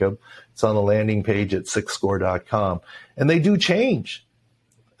 Jacob. It's on the landing page at sixscore.com. And they do change.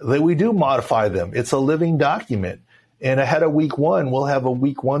 We do modify them. It's a living document. And ahead of week 1, we'll have a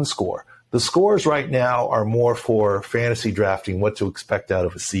week 1 score. The scores right now are more for fantasy drafting, what to expect out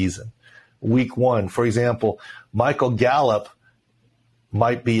of a season. Week 1, for example, Michael Gallup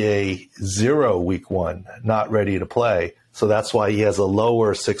might be a 0 week 1, not ready to play. So that's why he has a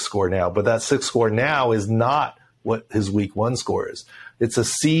lower SIX score now. But that SIX score now is not what his week 1 score is. It's a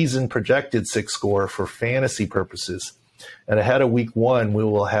season projected SIX score for fantasy purposes. And ahead of week 1, we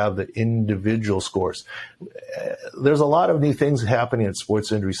will have the individual scores. There's a lot of new things happening at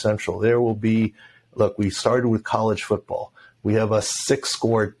Sports Injury Central. There will be, look, we started with college football. We have a SIX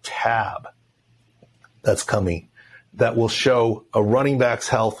score tab that's coming that will show a running back's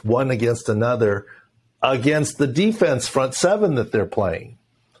health one against another against the defense front 7 that they're playing.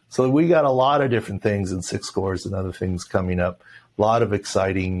 So we got a lot of different things in SIX scores and other things coming up. A lot of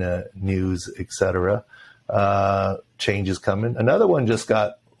exciting news, etc. Changes coming. Another one just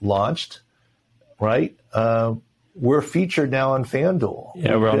got launched, right? We're featured now on FanDuel.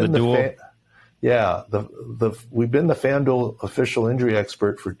 Yeah, we're on the duel. We've been the FanDuel official injury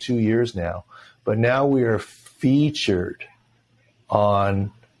expert for 2 years now, but now we are featured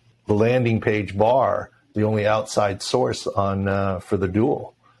on the landing page bar, the only outside source on for the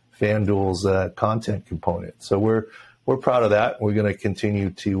duel, FanDuel's content component. So we're proud of that. We're going to continue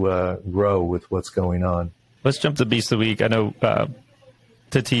to grow with what's going on. Let's jump to Beast of the Week. I know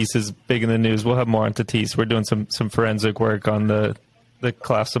Tatis is big in the news. We'll have more on Tatis. We're doing some forensic work on the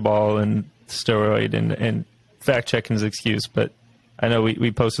class of ball and steroid and fact-checking his excuse. But I know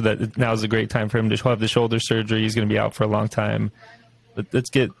we posted that now is a great time for him to have the shoulder surgery. He's going to be out for a long time. But let's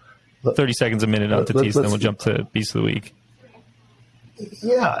get 30 seconds a minute on Tatis, then we'll jump to Beast of the Week.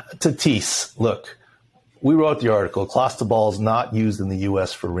 Yeah, Tatis. Look, we wrote the article. Clostebol is not used in the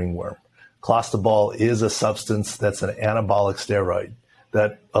U.S. for ringworm. Clostebol is a substance that's an anabolic steroid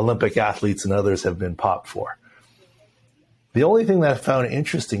that Olympic athletes and others have been popped for. The only thing that I found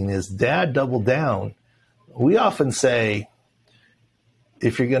interesting is Dad doubled down. We often say,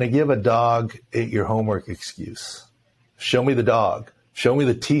 if you're going to give a dog your homework excuse, show me the dog. Show me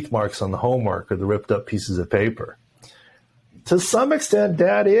the teeth marks on the homework or the ripped up pieces of paper. To some extent,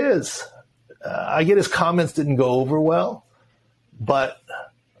 Dad is. I get his comments didn't go over well, but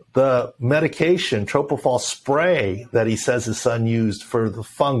the medication, Propofol spray, that he says his son used for the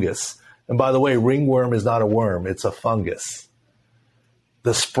fungus, And by the way, ringworm is not a worm. It's a fungus.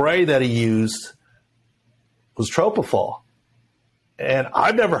 The spray that he used was Tropofol. And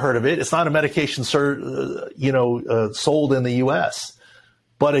I've never heard of it. It's not a medication, sold in the U.S.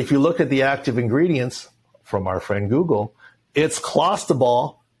 But if you look at the active ingredients from our friend Google, it's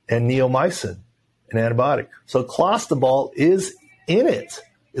clostebol and neomycin, an antibiotic. So clostebol is in it.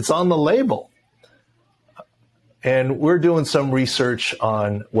 It's on the label. And we're doing some research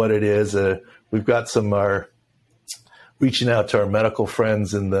on what it is. We've got reaching out to our medical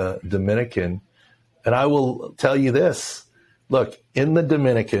friends in the Dominican. And I will tell you this. Look, in the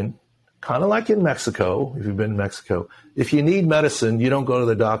Dominican, kind of like in Mexico, if you've been to Mexico, if you need medicine, you don't go to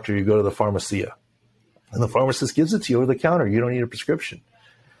the doctor, you go to the pharmacia. And the pharmacist gives it to you over the counter. You don't need a prescription.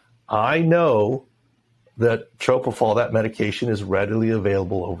 I know that Tropofol, that medication, is readily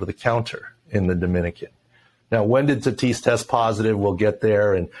available over the counter in the Dominican. Now, when did Tatis test positive? We'll get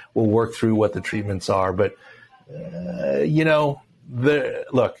there and we'll work through what the treatments are. But, look,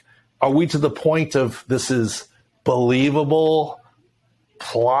 are we to the point of this is believable,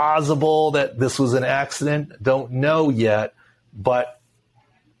 plausible that this was an accident? Don't know yet. But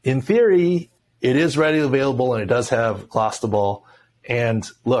in theory, it is readily available and it does have clostebol. And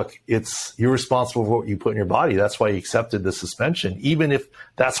look, you're responsible for what you put in your body. That's why he accepted the suspension. Even if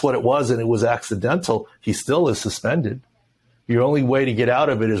that's what it was and it was accidental, he still is suspended. Your only way to get out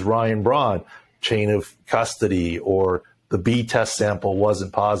of it is Ryan Braun, chain of custody, or the B test sample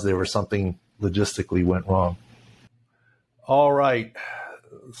wasn't positive or something logistically went wrong. All right.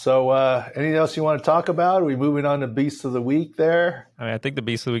 So anything else you want to talk about? Are we moving on to Beast of the Week there? I think the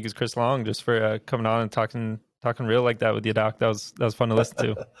Beast of the Week is Chris Long, just for coming on and talking real like that with you, Doc. That was fun to listen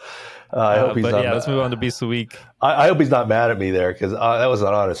to. I hope he's not. Let's move on to Beast of the Week. I hope he's not mad at me there, because that was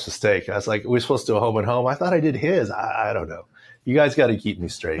an honest mistake. I was like, we're supposed to do a home and home. I thought I did his. I don't know. You guys got to keep me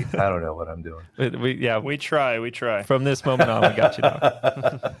straight. I don't know what I'm doing. We try. From this moment on, we got you,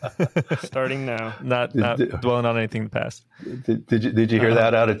 Doc. Starting now. Not dwelling on anything in the past. Did you hear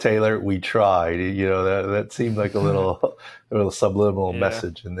that out of Taylor? We tried. That seemed like a little subliminal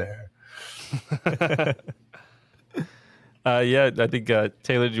message in there. I think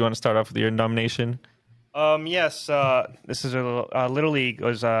Taylor, do you want to start off with your nomination? Yes. This is a Little League.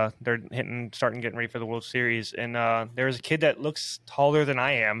 They're starting getting ready for the World Series, and there was a kid that looks taller than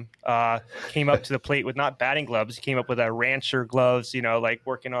I am. Came up to the plate with not batting gloves. He came up with rancher gloves. Like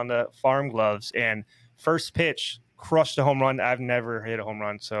working on the farm gloves. And first pitch, crushed a home run. I've never hit a home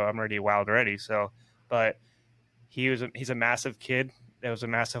run, so I'm already wild already. But he's a massive kid. That was a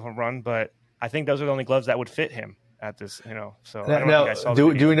massive home run. But I think those are the only gloves that would fit him at this, So I don't know if you guys saw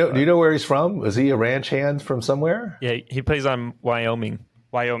do you know where he's from? Was he a ranch hand from somewhere? Yeah, he plays on Wyoming.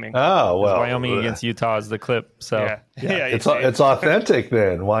 Oh, well. Wyoming against Utah is the clip. So yeah, it's authentic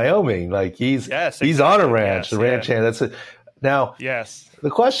then. Wyoming, like he's on a ranch, the ranch hand. That's it. Now, the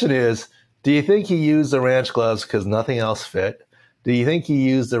question is, do you think he used the ranch gloves because nothing else fit? Do you think he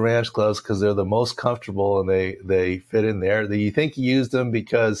used the ranch gloves because they're the most comfortable and they fit in there? Do you think he used them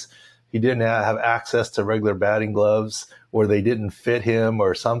because he didn't have access to regular batting gloves, or they didn't fit him,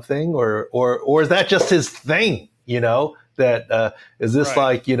 or something, or is that just his thing? That is this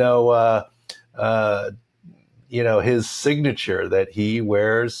right. Like his signature that he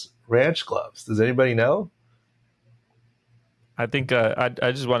wears ranch gloves? Does anybody know? I think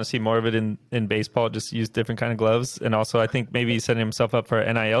I just want to see more of it in baseball. Just use different kind of gloves, and also I think maybe he's setting himself up for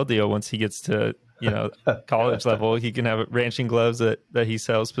an NIL deal once he gets to college level. He can have ranching gloves that he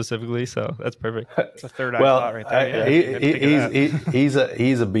sells specifically. So that's perfect. It's a third eye thought right there.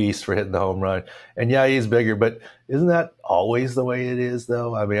 He's a beast for hitting the home run, and he's bigger. But isn't that always the way it is,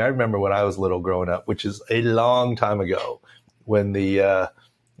 though? I mean, I remember when I was little growing up, which is a long time ago, when it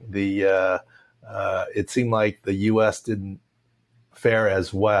seemed like the U.S. didn't fare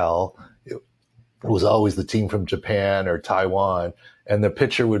as well. It was always the team from Japan or Taiwan, and the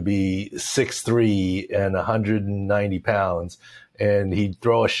pitcher would be 6'3" and 190 pounds, and he'd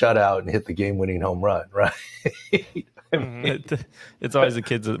throw a shutout and hit the game-winning home run, right? It's always the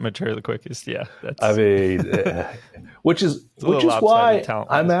kids that mature the quickest. Yeah, which is why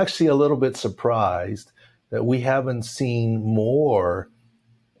I'm actually a little bit surprised that we haven't seen more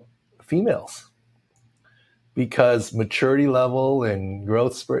females. Because maturity level and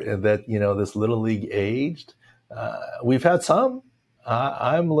growth spurt, that this little league aged, we've had some.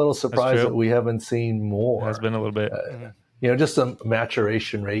 I'm a little surprised that we haven't seen more. It has been a little bit, just some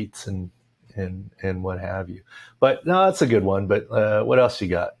maturation rates and what have you. But no, that's a good one. But what else you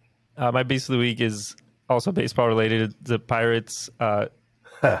got? My Beast of the Week is also baseball related. The Pirates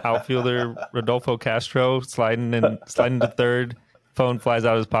outfielder Rodolfo Castro sliding to third. phone flies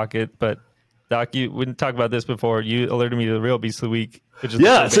out of his pocket. But Doc, we didn't talk about this before. You alerted me to the real beast of the week, which is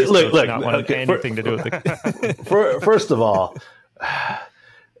look, not wanting anything to do with it. First of all,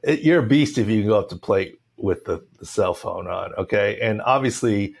 you're a beast if you can go up to plate with the cell phone on, okay? And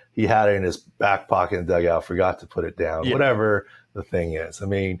obviously he had it in his back pocket in the dugout, forgot to put it down, whatever the thing is. I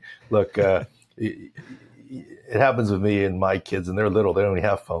mean, look, it happens with me and my kids, and they're little, they don't even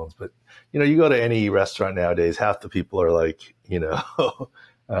have phones. But, you go to any restaurant nowadays, half the people are like,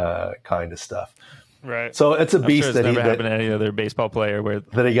 kind of stuff. Right. So it's a beast sure that never happened to any other baseball player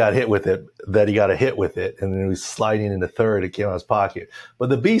that he got hit with it, and then he was sliding into third. It came out of his pocket. But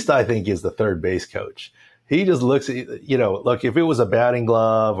the beast, I think, is the third base coach. He just looks at, look, if it was a batting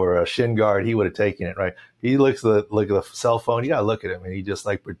glove or a shin guard, he would have taken it, right? He looks at the cell phone. You got to look at him, and he just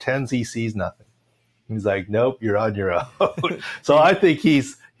pretends he sees nothing. He's like, nope, you're on your own. So I think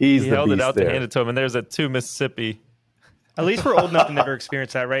he's he the held beast it out there. to hand it to him, and there's a 2 Mississippi. At least we're old enough to never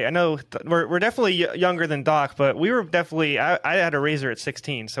experience that, right? I know we're definitely younger than Doc, but we were definitely. I had a Razor at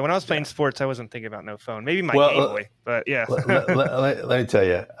 16, so when I was playing sports, I wasn't thinking about no phone. Maybe my Game Boy, but yeah. let me tell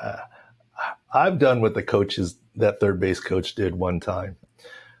you, I've done what the coaches, that third base coach, did one time.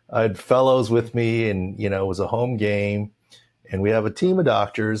 I had fellows with me, and it was a home game, and we have a team of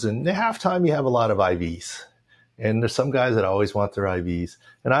doctors, and at halftime you have a lot of IVs. And there's some guys that always want their IVs.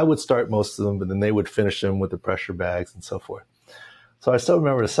 And I would start most of them, but then they would finish them with the pressure bags and so forth. So I still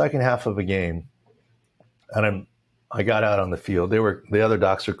remember the second half of a game, and I got out on the field. The other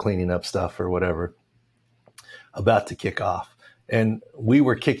docs were cleaning up stuff or whatever, about to kick off. And we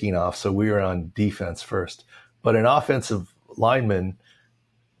were kicking off, so we were on defense first. But an offensive lineman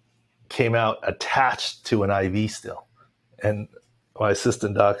came out attached to an IV still. And my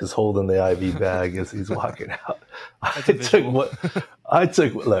assistant doc is holding the IV bag as he's walking out.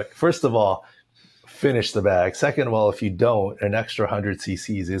 Look, first of all, finish the bag. Second of all, if you don't, an extra 100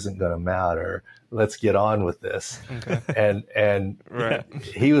 cc's isn't going to matter. Let's get on with this. Okay. And right.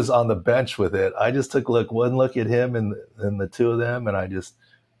 He was on the bench with it. I just took one look at him and the two of them, and I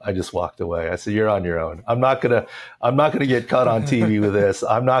just walked away. I said, "You're on your own. I'm not gonna get caught on TV with this.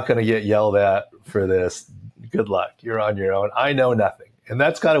 I'm not gonna get yelled at for this. Good luck. You're on your own. I know nothing." And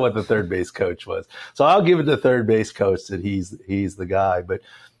that's kind of what the third base coach was. So I'll give it to the third base coach that he's the guy. But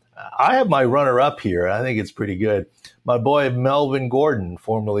I have my runner-up here. I think it's pretty good. My boy Melvin Gordon,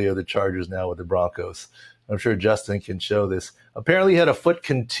 formerly of the Chargers, now with the Broncos. I'm sure Justin can show this. Apparently he had a foot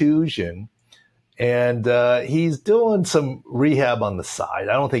contusion, and he's doing some rehab on the side.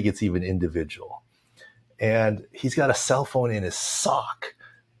 I don't think it's even individual. And he's got a cell phone in his sock.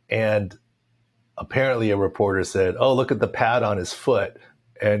 And apparently a reporter said, "Oh, look at the pad on his foot."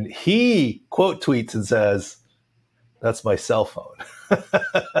 And he quote tweets and says, "That's my cell phone."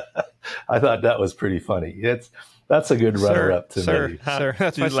 I thought that was pretty funny. That's a good runner-up to me. Sir,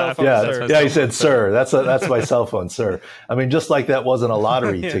 that's my cell phone. Yeah, he said, "Sir, that's my cell phone, sir." I mean, just like that wasn't a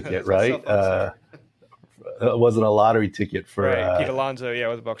lottery ticket, right? It wasn't a lottery ticket for Pete Alonso. Yeah, it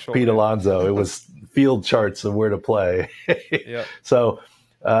was a buck shoulder. Pete Alonso. It was field charts of where to play. Yep. So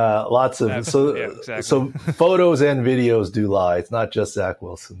lots of exactly. So photos and videos do lie. It's not just Zach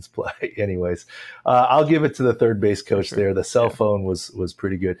Wilson's play. Anyways, I'll give it to the third base coach there. The cell phone was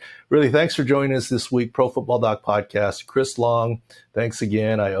pretty good. Really, thanks for joining us this week. Pro Football Doc Podcast. Chris Long, thanks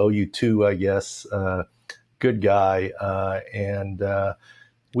again. I owe you two, I guess. Good guy. And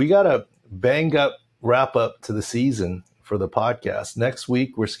we got a banged up wrap up to the season for the podcast. Next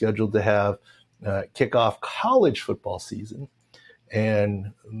week, we're scheduled to have kick off college football season.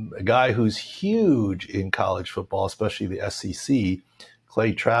 And a guy who's huge in college football, especially the SEC,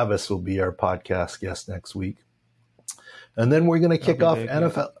 Clay Travis, will be our podcast guest next week. And then we're going to kick off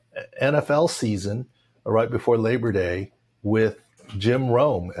NFL season right before Labor Day with Jim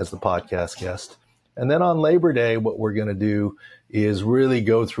Rome as the podcast guest. And then on Labor Day, what we're going to do is really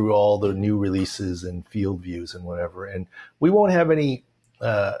go through all the new releases and field views and whatever. And we won't have any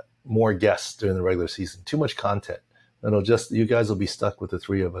more guests during the regular season. Too much content. You guys will be stuck with the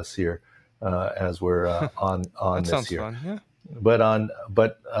three of us here as we're on that this sounds year. Fun,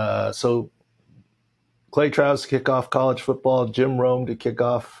 yeah. So Clay Travis to kick off college football, Jim Rome to kick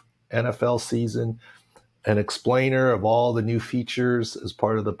off NFL season, an explainer of all the new features as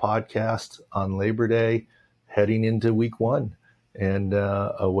part of the podcast on Labor Day, heading into week 1. And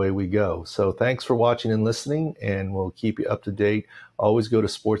away we go. So thanks for watching and listening, and we'll keep you up to date. Always go to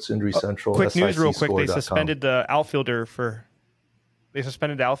Sports Injury Central. Quick news, real quick. They suspended the outfielder for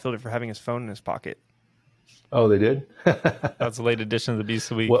having his phone in his pocket. Oh, they did? That's a late edition of the Beast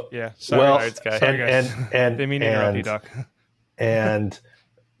of the Week. Yeah. Sorry, guys. And Didn't mean to interrupt you, Doc. And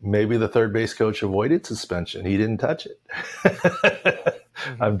maybe the third base coach avoided suspension. He didn't touch it.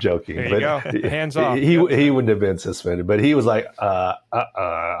 I'm joking. There you go. Hands off. He wouldn't have been suspended, but he was like,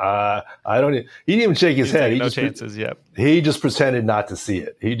 I don't. He didn't even shake his head. No chances. Yep. He just pretended not to see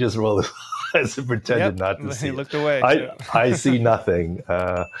it. He just rolled his eyes and pretended not to see it. He looked away. I see nothing.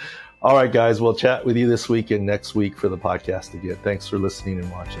 All right, guys. We'll chat with you this week and next week for the podcast again. Thanks for listening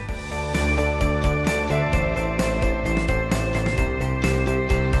and watching.